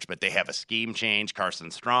head coach, but they have a scheme change.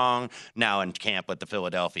 Carson Strong now in camp with the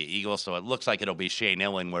Philadelphia Eagles, so it looks like it'll be Shane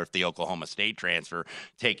Illingworth, the Oklahoma State transfer,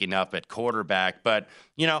 taking up at quarterback. But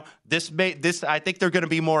this I think they're going to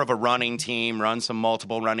be more of a running team, run some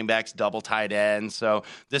multiple running backs, double tight ends. So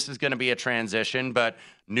this is going to be a transition, but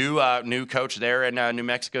new coach there in New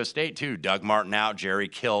Mexico State too. Doug Martin out, Jerry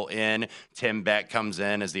Kill in, Tim Beck comes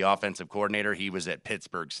in as the offensive coordinator. He was at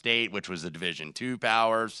Pittsburgh State, which was a Division II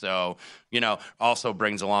power. So, also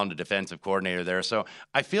brings along the defensive coordinator there. So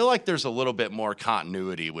I feel like there's a little bit more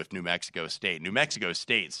continuity with New Mexico State. New Mexico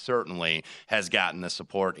State certainly has gotten the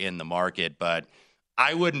support in the market, but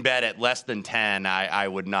I wouldn't bet at less than 10. I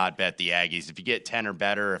would not bet the Aggies. If you get 10 or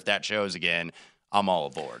better, if that shows again, I'm all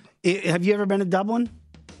aboard. Have you ever been to Dublin?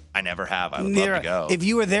 I never have. I would love to go. If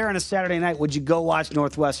you were there on a Saturday night, would you go watch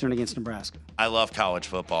Northwestern against Nebraska? I love college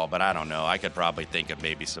football, but I don't know. I could probably think of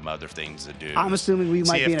maybe some other things to do. I'm assuming we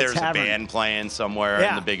might be in a tavern. See if there's a band playing somewhere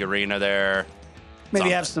in the big arena there. Maybe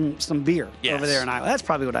have some beer over there in Ireland. That's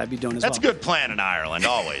probably what I'd be doing as well. That's a good plan in Ireland,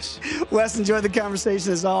 always. Wes, enjoyed the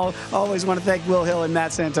conversation as always. Want to thank Will Hill and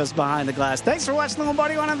Matt Santos behind the glass. Thanks for watching the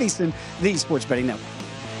Lombardi on VSiN, the Sports Betting Network.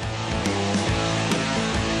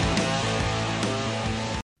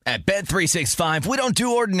 At Bet365, we don't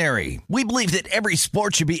do ordinary. We believe that every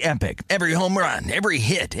sport should be epic. Every home run, every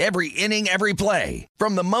hit, every inning, every play.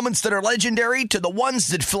 From the moments that are legendary to the ones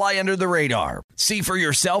that fly under the radar. See for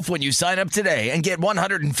yourself when you sign up today and get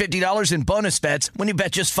 $150 in bonus bets when you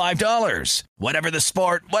bet just $5. Whatever the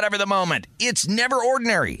sport, whatever the moment, it's never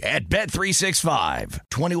ordinary at Bet365.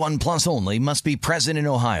 21 plus only. Must be present in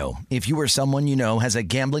Ohio. If you or someone you know has a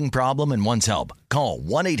gambling problem and wants help, call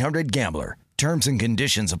 1-800-GAMBLER. Terms and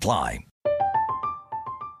conditions apply.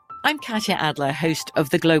 I'm Katya Adler, host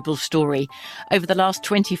of The Global Story. Over the last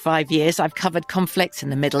 25 years, I've covered conflicts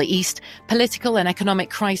in the Middle East, political and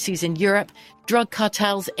economic crises in Europe, drug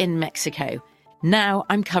cartels in Mexico. Now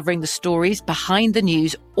I'm covering the stories behind the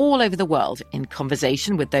news all over the world in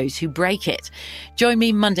conversation with those who break it. Join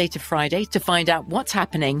me Monday to Friday to find out what's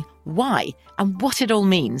happening, why, and what it all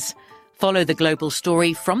means. Follow The Global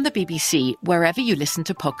Story from the BBC wherever you listen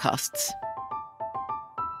to podcasts.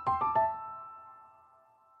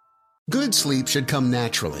 Good sleep should come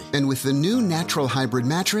naturally, and with the new Natural Hybrid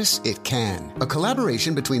mattress, it can. A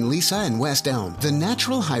collaboration between Lisa and West Elm, the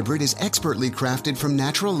Natural Hybrid is expertly crafted from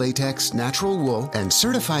natural latex, natural wool, and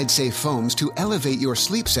certified safe foams to elevate your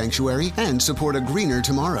sleep sanctuary and support a greener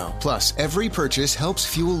tomorrow. Plus, every purchase helps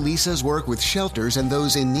fuel Lisa's work with shelters and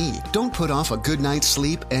those in need. Don't put off a good night's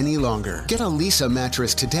sleep any longer. Get a Lisa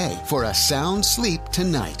mattress today for a sound sleep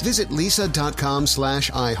tonight. Visit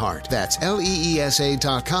lisa.com/iHeart. That's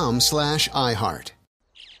LEESA.com/iHeart.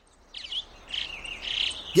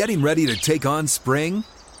 Getting ready to take on spring?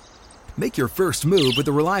 Make your first move with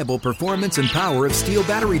the reliable performance and power of Steel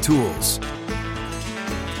battery tools.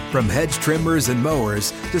 From hedge trimmers and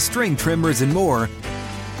mowers to string trimmers and more,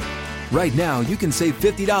 right now you can save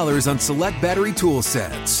 $50 on select battery tool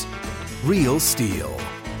sets. Real Steel.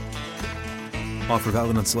 Offer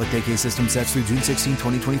valid on select AK system sets through June 16,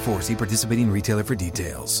 2024. See participating retailer for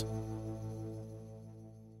details.